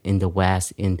generation, in the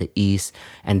West, in the East,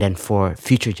 and then for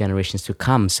future generations to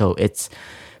come. So it's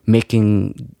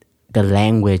making the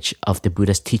language of the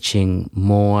Buddha's teaching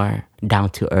more down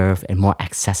to earth and more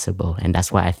accessible. And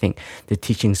that's why I think the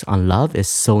teachings on love is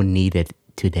so needed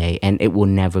today, and it will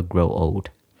never grow old.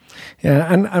 Yeah,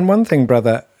 and one thing,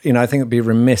 brother, I think it'd be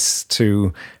remiss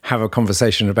to have a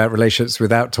conversation about relationships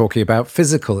without talking about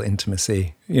physical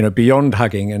intimacy, beyond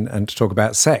hugging and to talk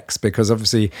about sex, because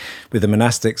obviously with the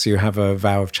monastics, you have a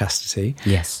vow of chastity.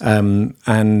 Yes.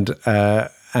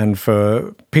 And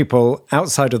for people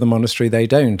outside of the monastery, they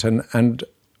don't. And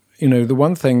the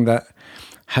one thing that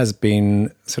has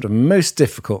been sort of most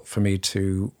difficult for me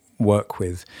to work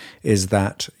with is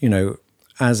that,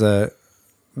 as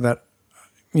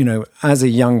a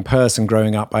young person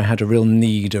growing up, I had a real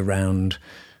need around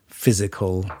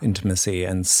physical intimacy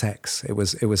and sex. It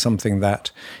was something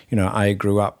that, I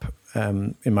grew up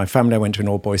in my family. I went to an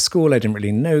all-boys school. I didn't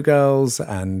really know girls,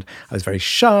 and I was very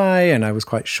shy, and I was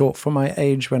quite short for my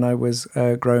age when I was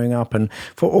growing up. And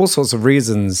for all sorts of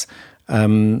reasons,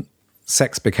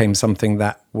 sex became something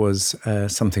that was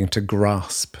something to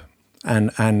grasp. And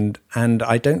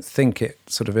I don't think it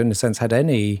sort of, in a sense, had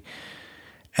any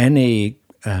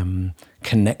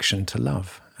connection to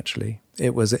love. Actually,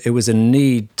 it was a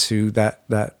need to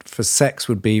that for sex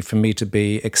would be for me to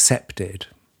be accepted,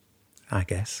 I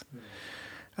guess.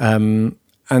 And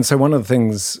so one of the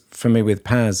things for me with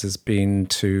Paz has been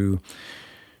to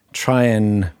try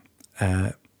and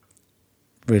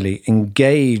really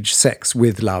engage sex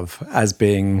with love as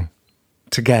being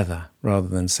together rather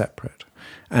than separate.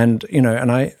 And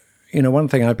one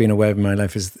thing I've been aware of in my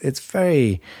life is it's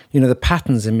very, the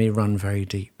patterns in me run very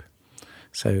deep.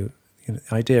 So the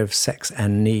idea of sex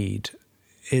and need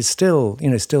is still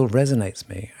resonates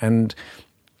me. And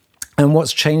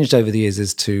what's changed over the years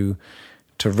is to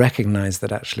recognize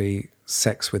that actually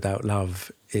sex without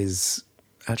love is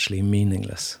actually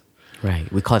meaningless. Right.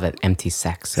 We call that empty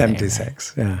sex. Empty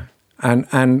sex, yeah.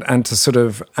 And to sort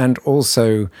of, and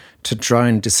also to try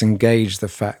and disengage the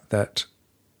fact that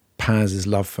Paz's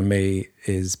love for me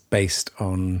is based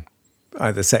on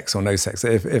either sex or no sex.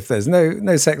 If there's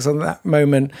no sex on that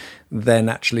moment, then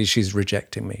actually she's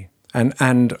rejecting me.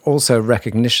 And also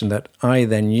recognition that I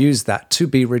then use that to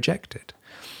be rejected.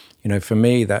 For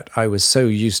me, that I was so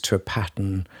used to a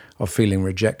pattern of feeling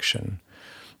rejection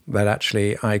that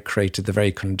actually I created the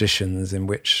very conditions in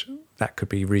which that could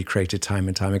be recreated time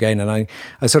and time again. And I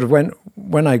sort of,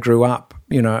 when I grew up,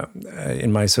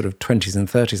 in my sort of 20s and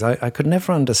 30s, I could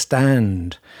never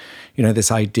understand,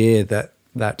 this idea that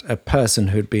a person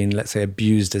who'd been, let's say,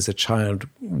 abused as a child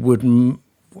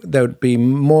there would be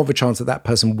more of a chance that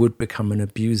person would become an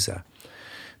abuser.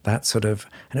 That sort of,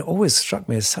 and it always struck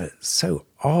me as so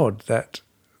odd that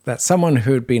someone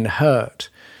who had been hurt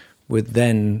would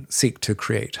then seek to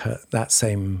create that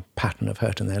same pattern of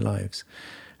hurt in their lives.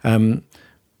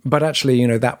 But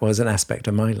actually, that was an aspect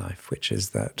of my life, which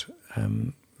is that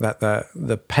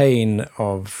the pain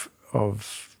of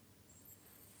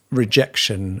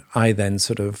rejection, I then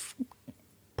sort of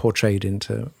portrayed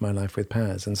into my life with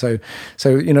Paz. And so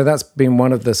that's been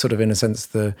one of the sort of, in a sense,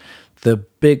 the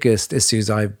biggest issues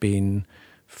I've been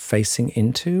facing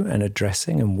into and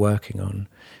addressing and working on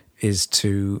is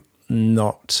to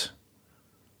not,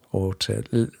 or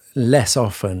to less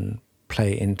often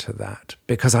play into that,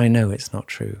 because I know it's not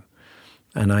true.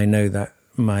 And I know that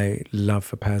my love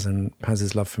for Paz and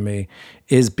Paz's love for me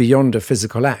is beyond a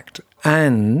physical act.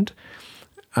 And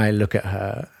I look at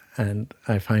her and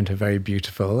I find her very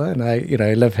beautiful, and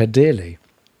I love her dearly.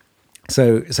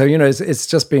 So it's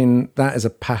just been, that is a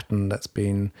pattern I've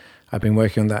been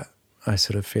working on, that I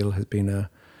sort of feel has been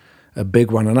a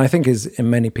big one, and I think is in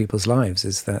many people's lives,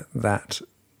 is that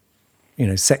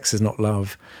sex is not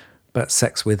love, but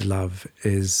sex with love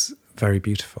is very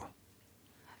beautiful.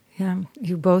 Yeah,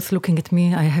 you both looking at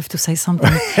me. I have to say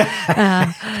something.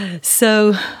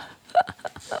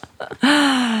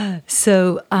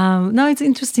 No, it's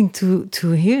interesting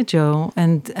to hear Joe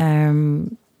and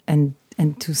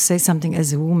to say something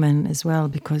as a woman as well,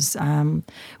 because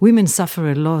women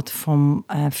suffer a lot from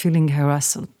feeling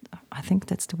harassed. I think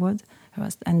that's the word,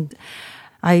 harassed. And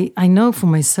I know for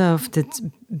myself that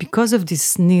because of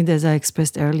this need, as I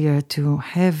expressed earlier, to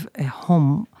have a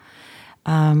home,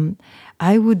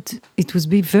 it would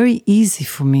be very easy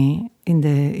for me in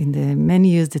the many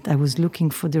years that I was looking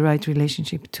for the right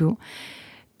relationship to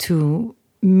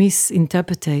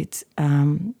misinterpret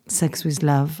sex with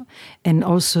love, and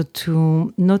also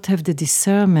to not have the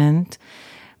discernment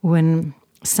when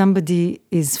somebody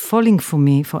is falling for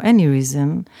me for any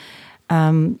reason,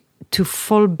 to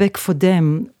fall back for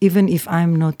them, even if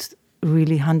I'm not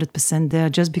really 100% there,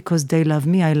 just because they love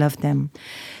me, I love them.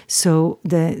 So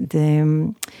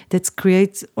that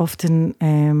creates often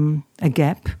a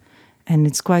gap, and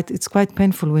it's quite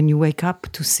painful when you wake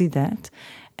up to see that,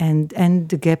 and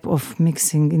the gap of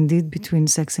mixing indeed between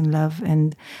sex and love.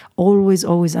 And always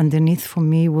underneath for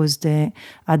me was the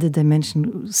other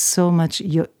dimension, so much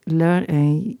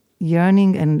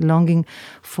yearning and longing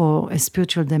for a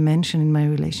spiritual dimension in my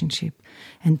relationship,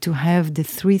 and to have the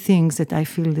three things that I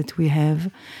feel that we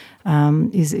have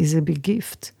is a big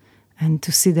gift, and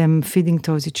to see them feeding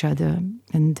towards each other.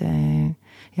 And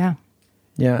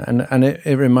and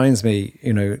it reminds me,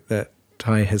 that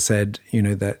Thay has said,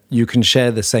 that you can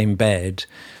share the same bed,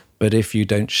 but if you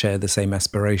don't share the same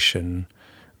aspiration,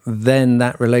 then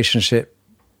that relationship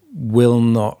will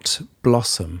not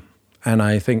blossom. And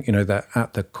I think, that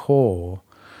at the core,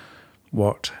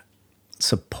 what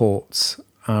supports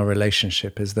our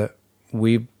relationship is that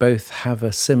we both have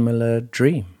a similar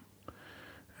dream.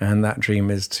 And that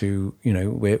dream is to,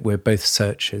 we're both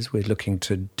searchers. We're looking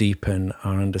to deepen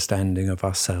our understanding of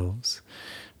ourselves,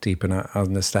 deepen our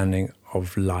understanding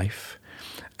of life,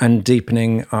 and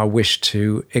deepening our wish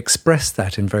to express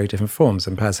that in very different forms.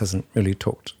 And Paz hasn't really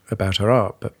talked about her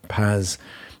art, but Paz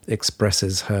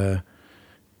expresses her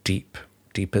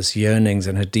deepest yearnings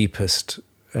and her deepest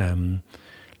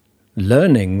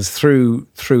learnings through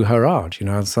her art.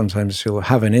 Sometimes she'll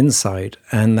have an insight,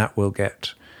 and that will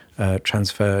get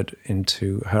transferred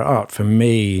into her art. For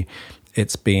me,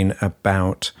 it's been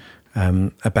about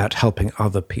helping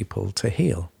other people to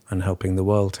heal and helping the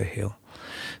world to heal.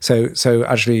 So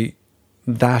actually,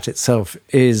 that itself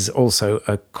is also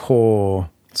a core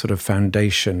sort of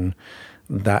foundation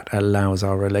that allows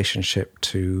our relationship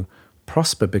to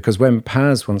prosper. Because when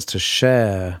Paz wants to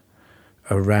share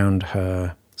around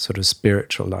her sort of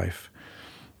spiritual life,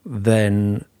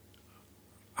 then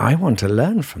I want to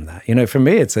learn from that. For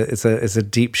me, it's a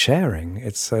deep sharing.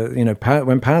 It's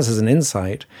when Paz has an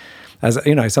insight, as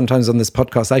sometimes on this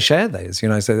podcast I share those.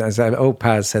 I say, oh,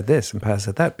 Paz said this and Paz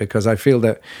said that, because I feel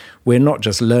that we're not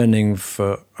just learning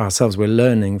for ourselves; we're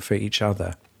learning for each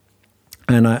other.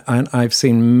 And I've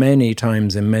seen many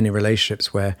times in many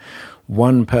relationships where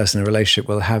one person in a relationship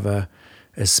will have a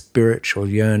spiritual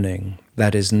yearning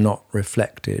that is not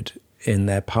reflected in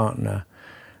their partner,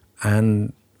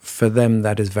 and for them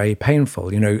that is very painful.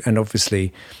 And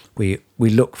obviously we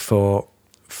look for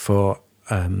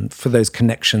those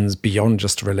connections beyond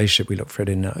just a relationship. We look for it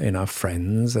in our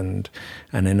friends and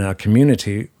in our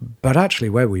community, but actually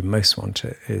where we most want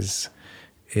it is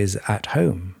at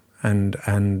home, and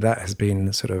that has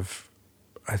been sort of,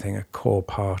 I think, a core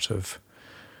part of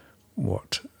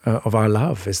of our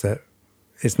love, is that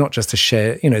it's not just a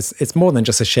shared, it's more than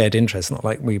just a shared interest. It's not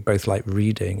like we both like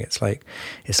reading. It's like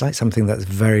something that's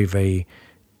very, very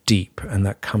deep, and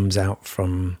that comes out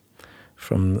from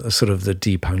sort of the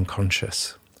deep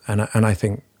unconscious. And I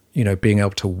think, being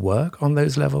able to work on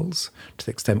those levels to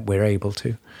the extent we're able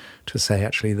to say,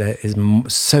 actually, there is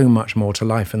so much more to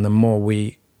life. And the more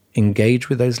we engage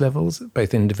with those levels,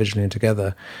 both individually and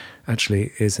together,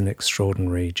 actually is an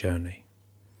extraordinary journey.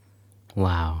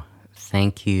 Wow.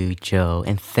 Thank you, Joe.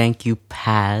 And thank you,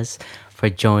 Paz, for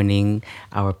joining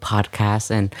our podcast.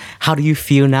 And how do you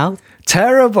feel now?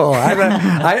 Terrible.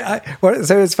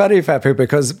 So it's funny, Phap-Huu,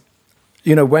 because,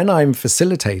 when I'm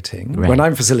facilitating, right. when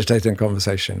I'm facilitating a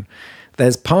conversation,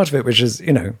 there's part of it which is,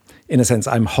 in a sense,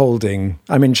 I'm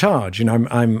in charge.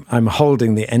 I'm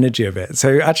holding the energy of it.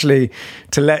 So actually,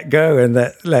 to let go and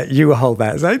let you hold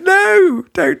that, it's like, no,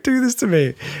 don't do this to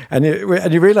me. And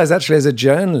you realize, actually, as a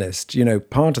journalist,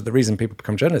 part of the reason people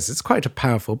become journalists, it's quite a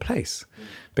powerful place,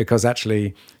 because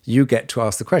actually you get to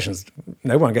ask the questions.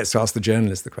 No one gets to ask the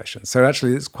journalist the questions. So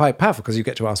actually, it's quite powerful, because you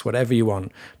get to ask whatever you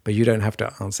want, but you don't have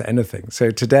to answer anything. So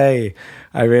today,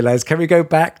 I realized, can we go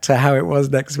back to how it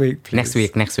was next week, please?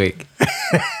 Next week.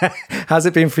 How's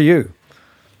it been for you?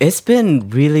 It's been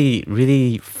really,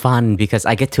 really fun, because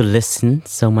I get to listen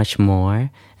so much more,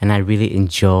 and I really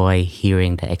enjoy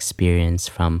hearing the experience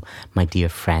from my dear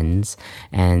friends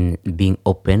and being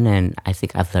open. And I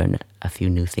think I've learned a few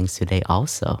new things today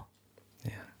also.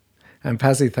 Yeah. And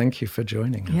Pazzy, thank you for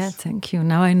joining us. Yeah, thank you.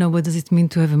 Now I know what does it mean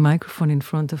to have a microphone in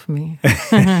front of me.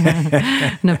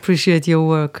 And appreciate your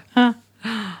work.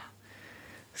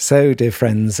 So, dear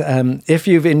friends, if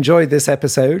you've enjoyed this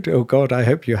episode, oh God, I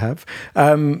hope you have,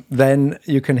 then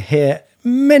you can hear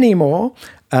many more,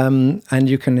 and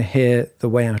you can hear The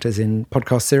Way Out as in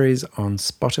podcast series on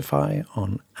Spotify,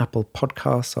 on Apple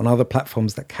Podcasts, on other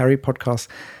platforms that carry podcasts,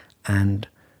 and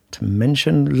to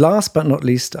mention, last but not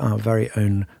least, our very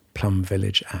own Plum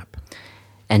Village app.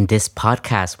 And this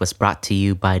podcast was brought to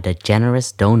you by the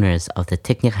generous donors of the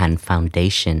Thich Nhat Hanh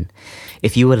Foundation.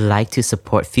 If you would like to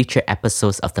support future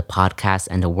episodes of the podcast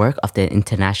and the work of the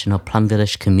International Plum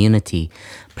Village community,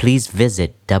 please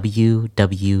visit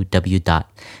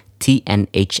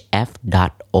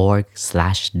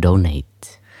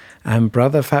www.tnhf.org/donate. And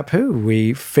Brother Phap-Huu,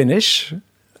 we finish,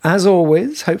 as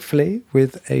always, hopefully,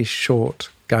 with a short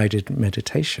guided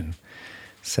meditation.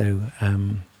 So,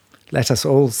 let us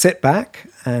all sit back,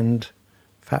 and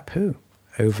Phap-Huu,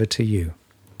 over to you.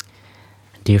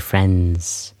 Dear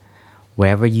friends,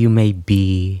 wherever you may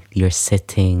be, you're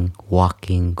sitting,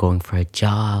 walking, going for a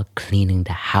jog, cleaning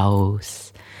the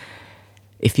house.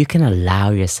 If you can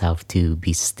allow yourself to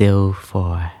be still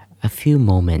for a few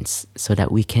moments so that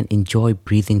we can enjoy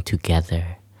breathing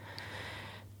together,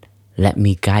 let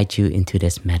me guide you into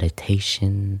this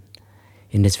meditation.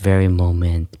 In this very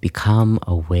moment, become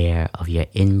aware of your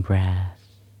in-breath.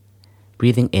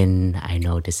 Breathing in, I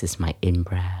know this is my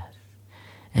in-breath.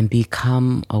 And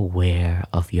become aware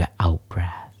of your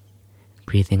out-breath.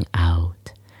 Breathing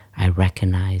out, I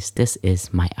recognize this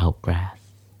is my out-breath.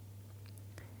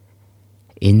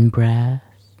 In-breath,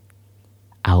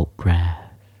 out-breath.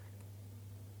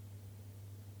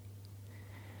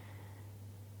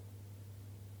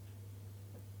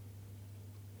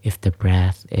 If the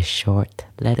breath is short,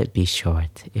 let it be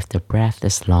short. If the breath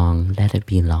is long, let it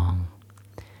be long.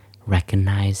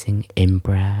 Recognizing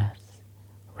in-breath,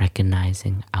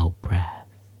 recognizing out-breath.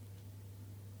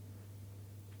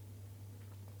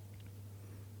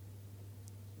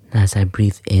 As I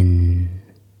breathe in,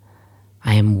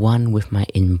 I am one with my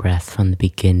in-breath from the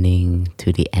beginning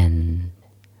to the end.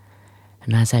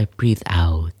 And as I breathe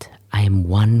out, I am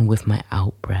one with my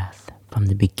out-breath from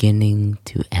the beginning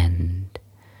to end.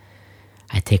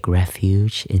 I take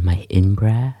refuge in my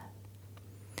in-breath.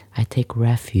 I take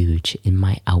refuge in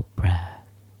my out-breath.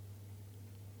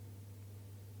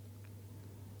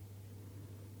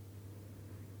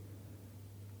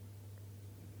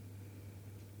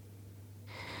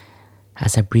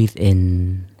 As I breathe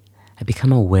in, I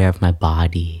become aware of my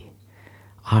body,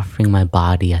 offering my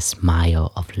body a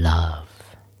smile of love.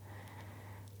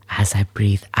 As I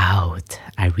breathe out,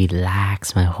 I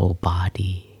relax my whole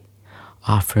body,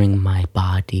 offering my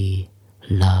body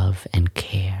love and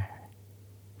care.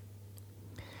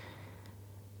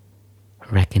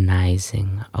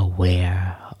 Recognizing,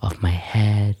 aware of my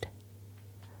head,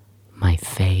 my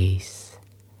face,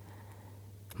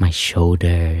 my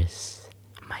shoulders,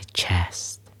 my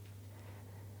chest,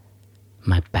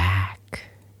 my back,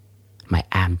 my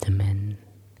abdomen,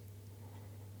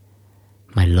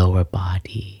 my lower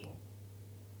body,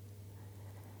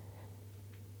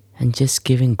 and just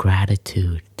giving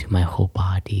gratitude to my whole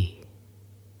body,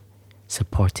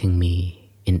 supporting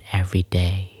me in every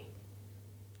day.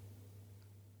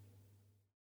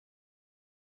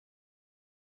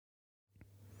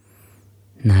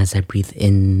 And as I breathe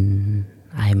in,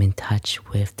 I am in touch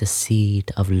with the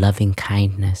seed of loving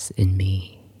kindness in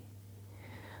me,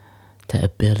 the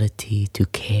ability to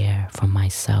care for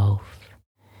myself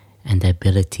and the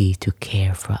ability to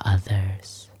care for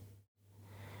others.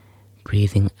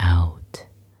 Breathing out,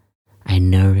 I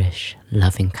nourish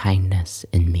loving kindness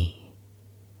in me.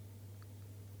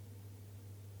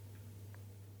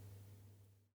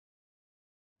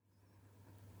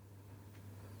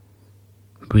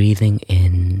 Breathing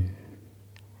in,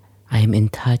 I am in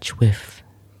touch with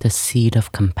the seed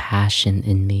of compassion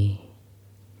in me.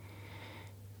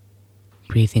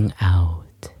 Breathing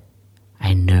out,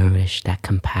 I nourish that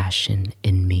compassion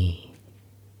in me.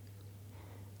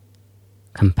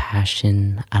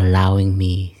 Compassion allowing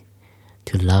me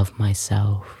to love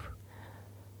myself,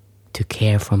 to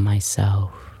care for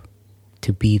myself,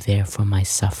 to be there for my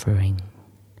suffering.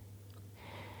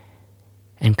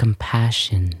 And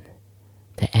compassion,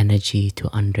 the energy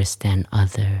to understand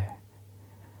other,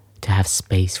 to have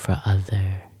space for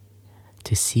other,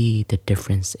 to see the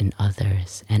difference in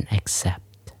others and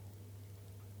accept.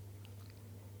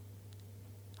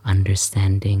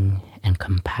 Understanding and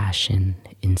compassion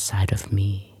inside of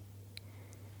me.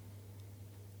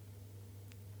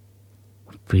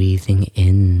 Breathing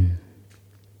in,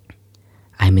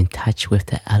 I'm in touch with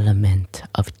the element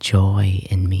of joy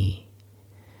in me.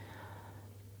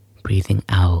 Breathing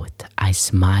out, I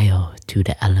smile to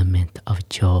the element of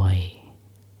joy.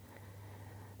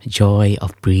 Joy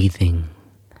of breathing,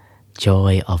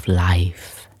 joy of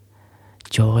life,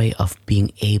 joy of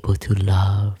being able to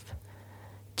love,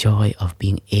 joy of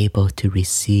being able to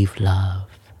receive love.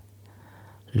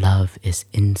 Love is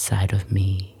inside of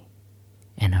me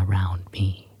and around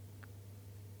me.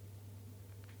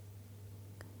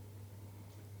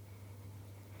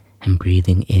 And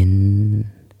breathing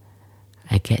in,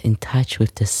 I get in touch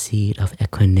with the seed of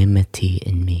equanimity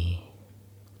in me,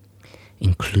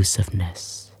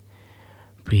 inclusiveness.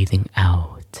 Breathing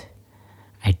out,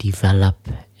 I develop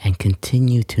and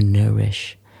continue to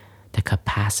nourish the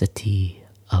capacity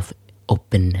of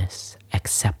openness,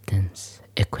 acceptance,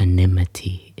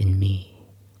 equanimity in me.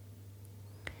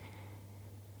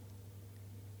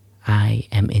 I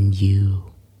am in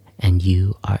you and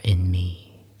you are in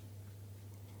me.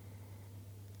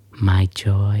 My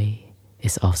joy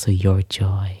is also your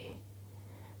joy.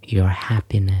 Your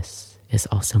happiness is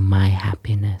also my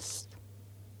happiness.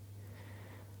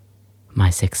 My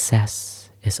success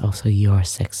is also your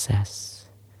success,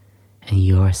 and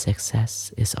your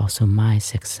success is also my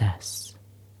success.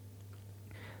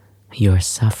 Your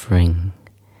suffering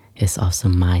is also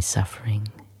my suffering,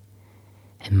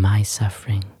 and my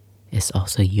suffering is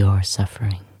also your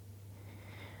suffering.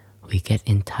 We get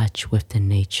in touch with the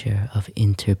nature of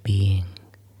interbeing,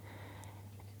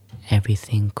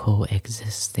 everything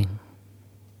coexisting.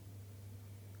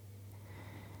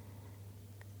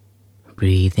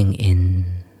 Breathing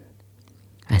in,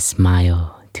 I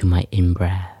smile to my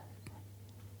in-breath.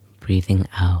 Breathing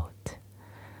out,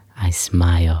 I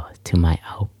smile to my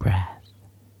out-breath.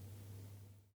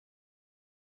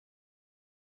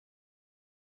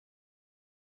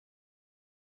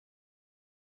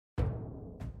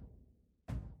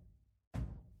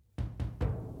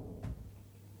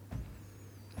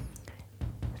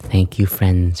 Thank you,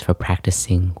 friends, for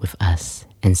practicing with us,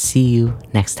 and see you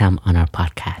next time on our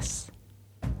podcast.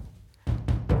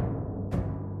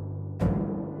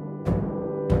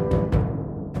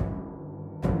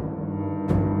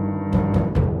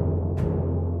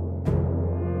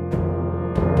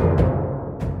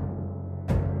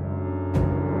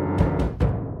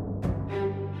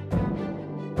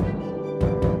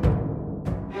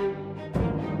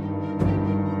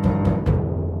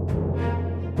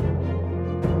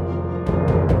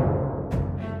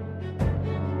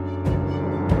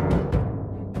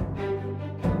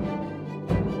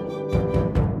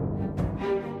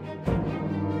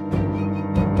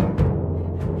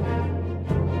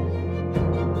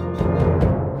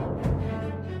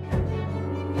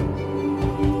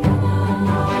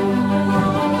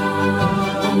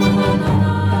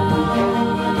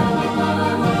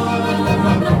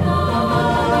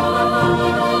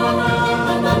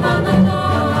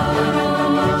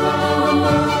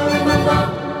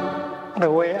 The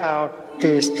way out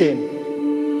is in.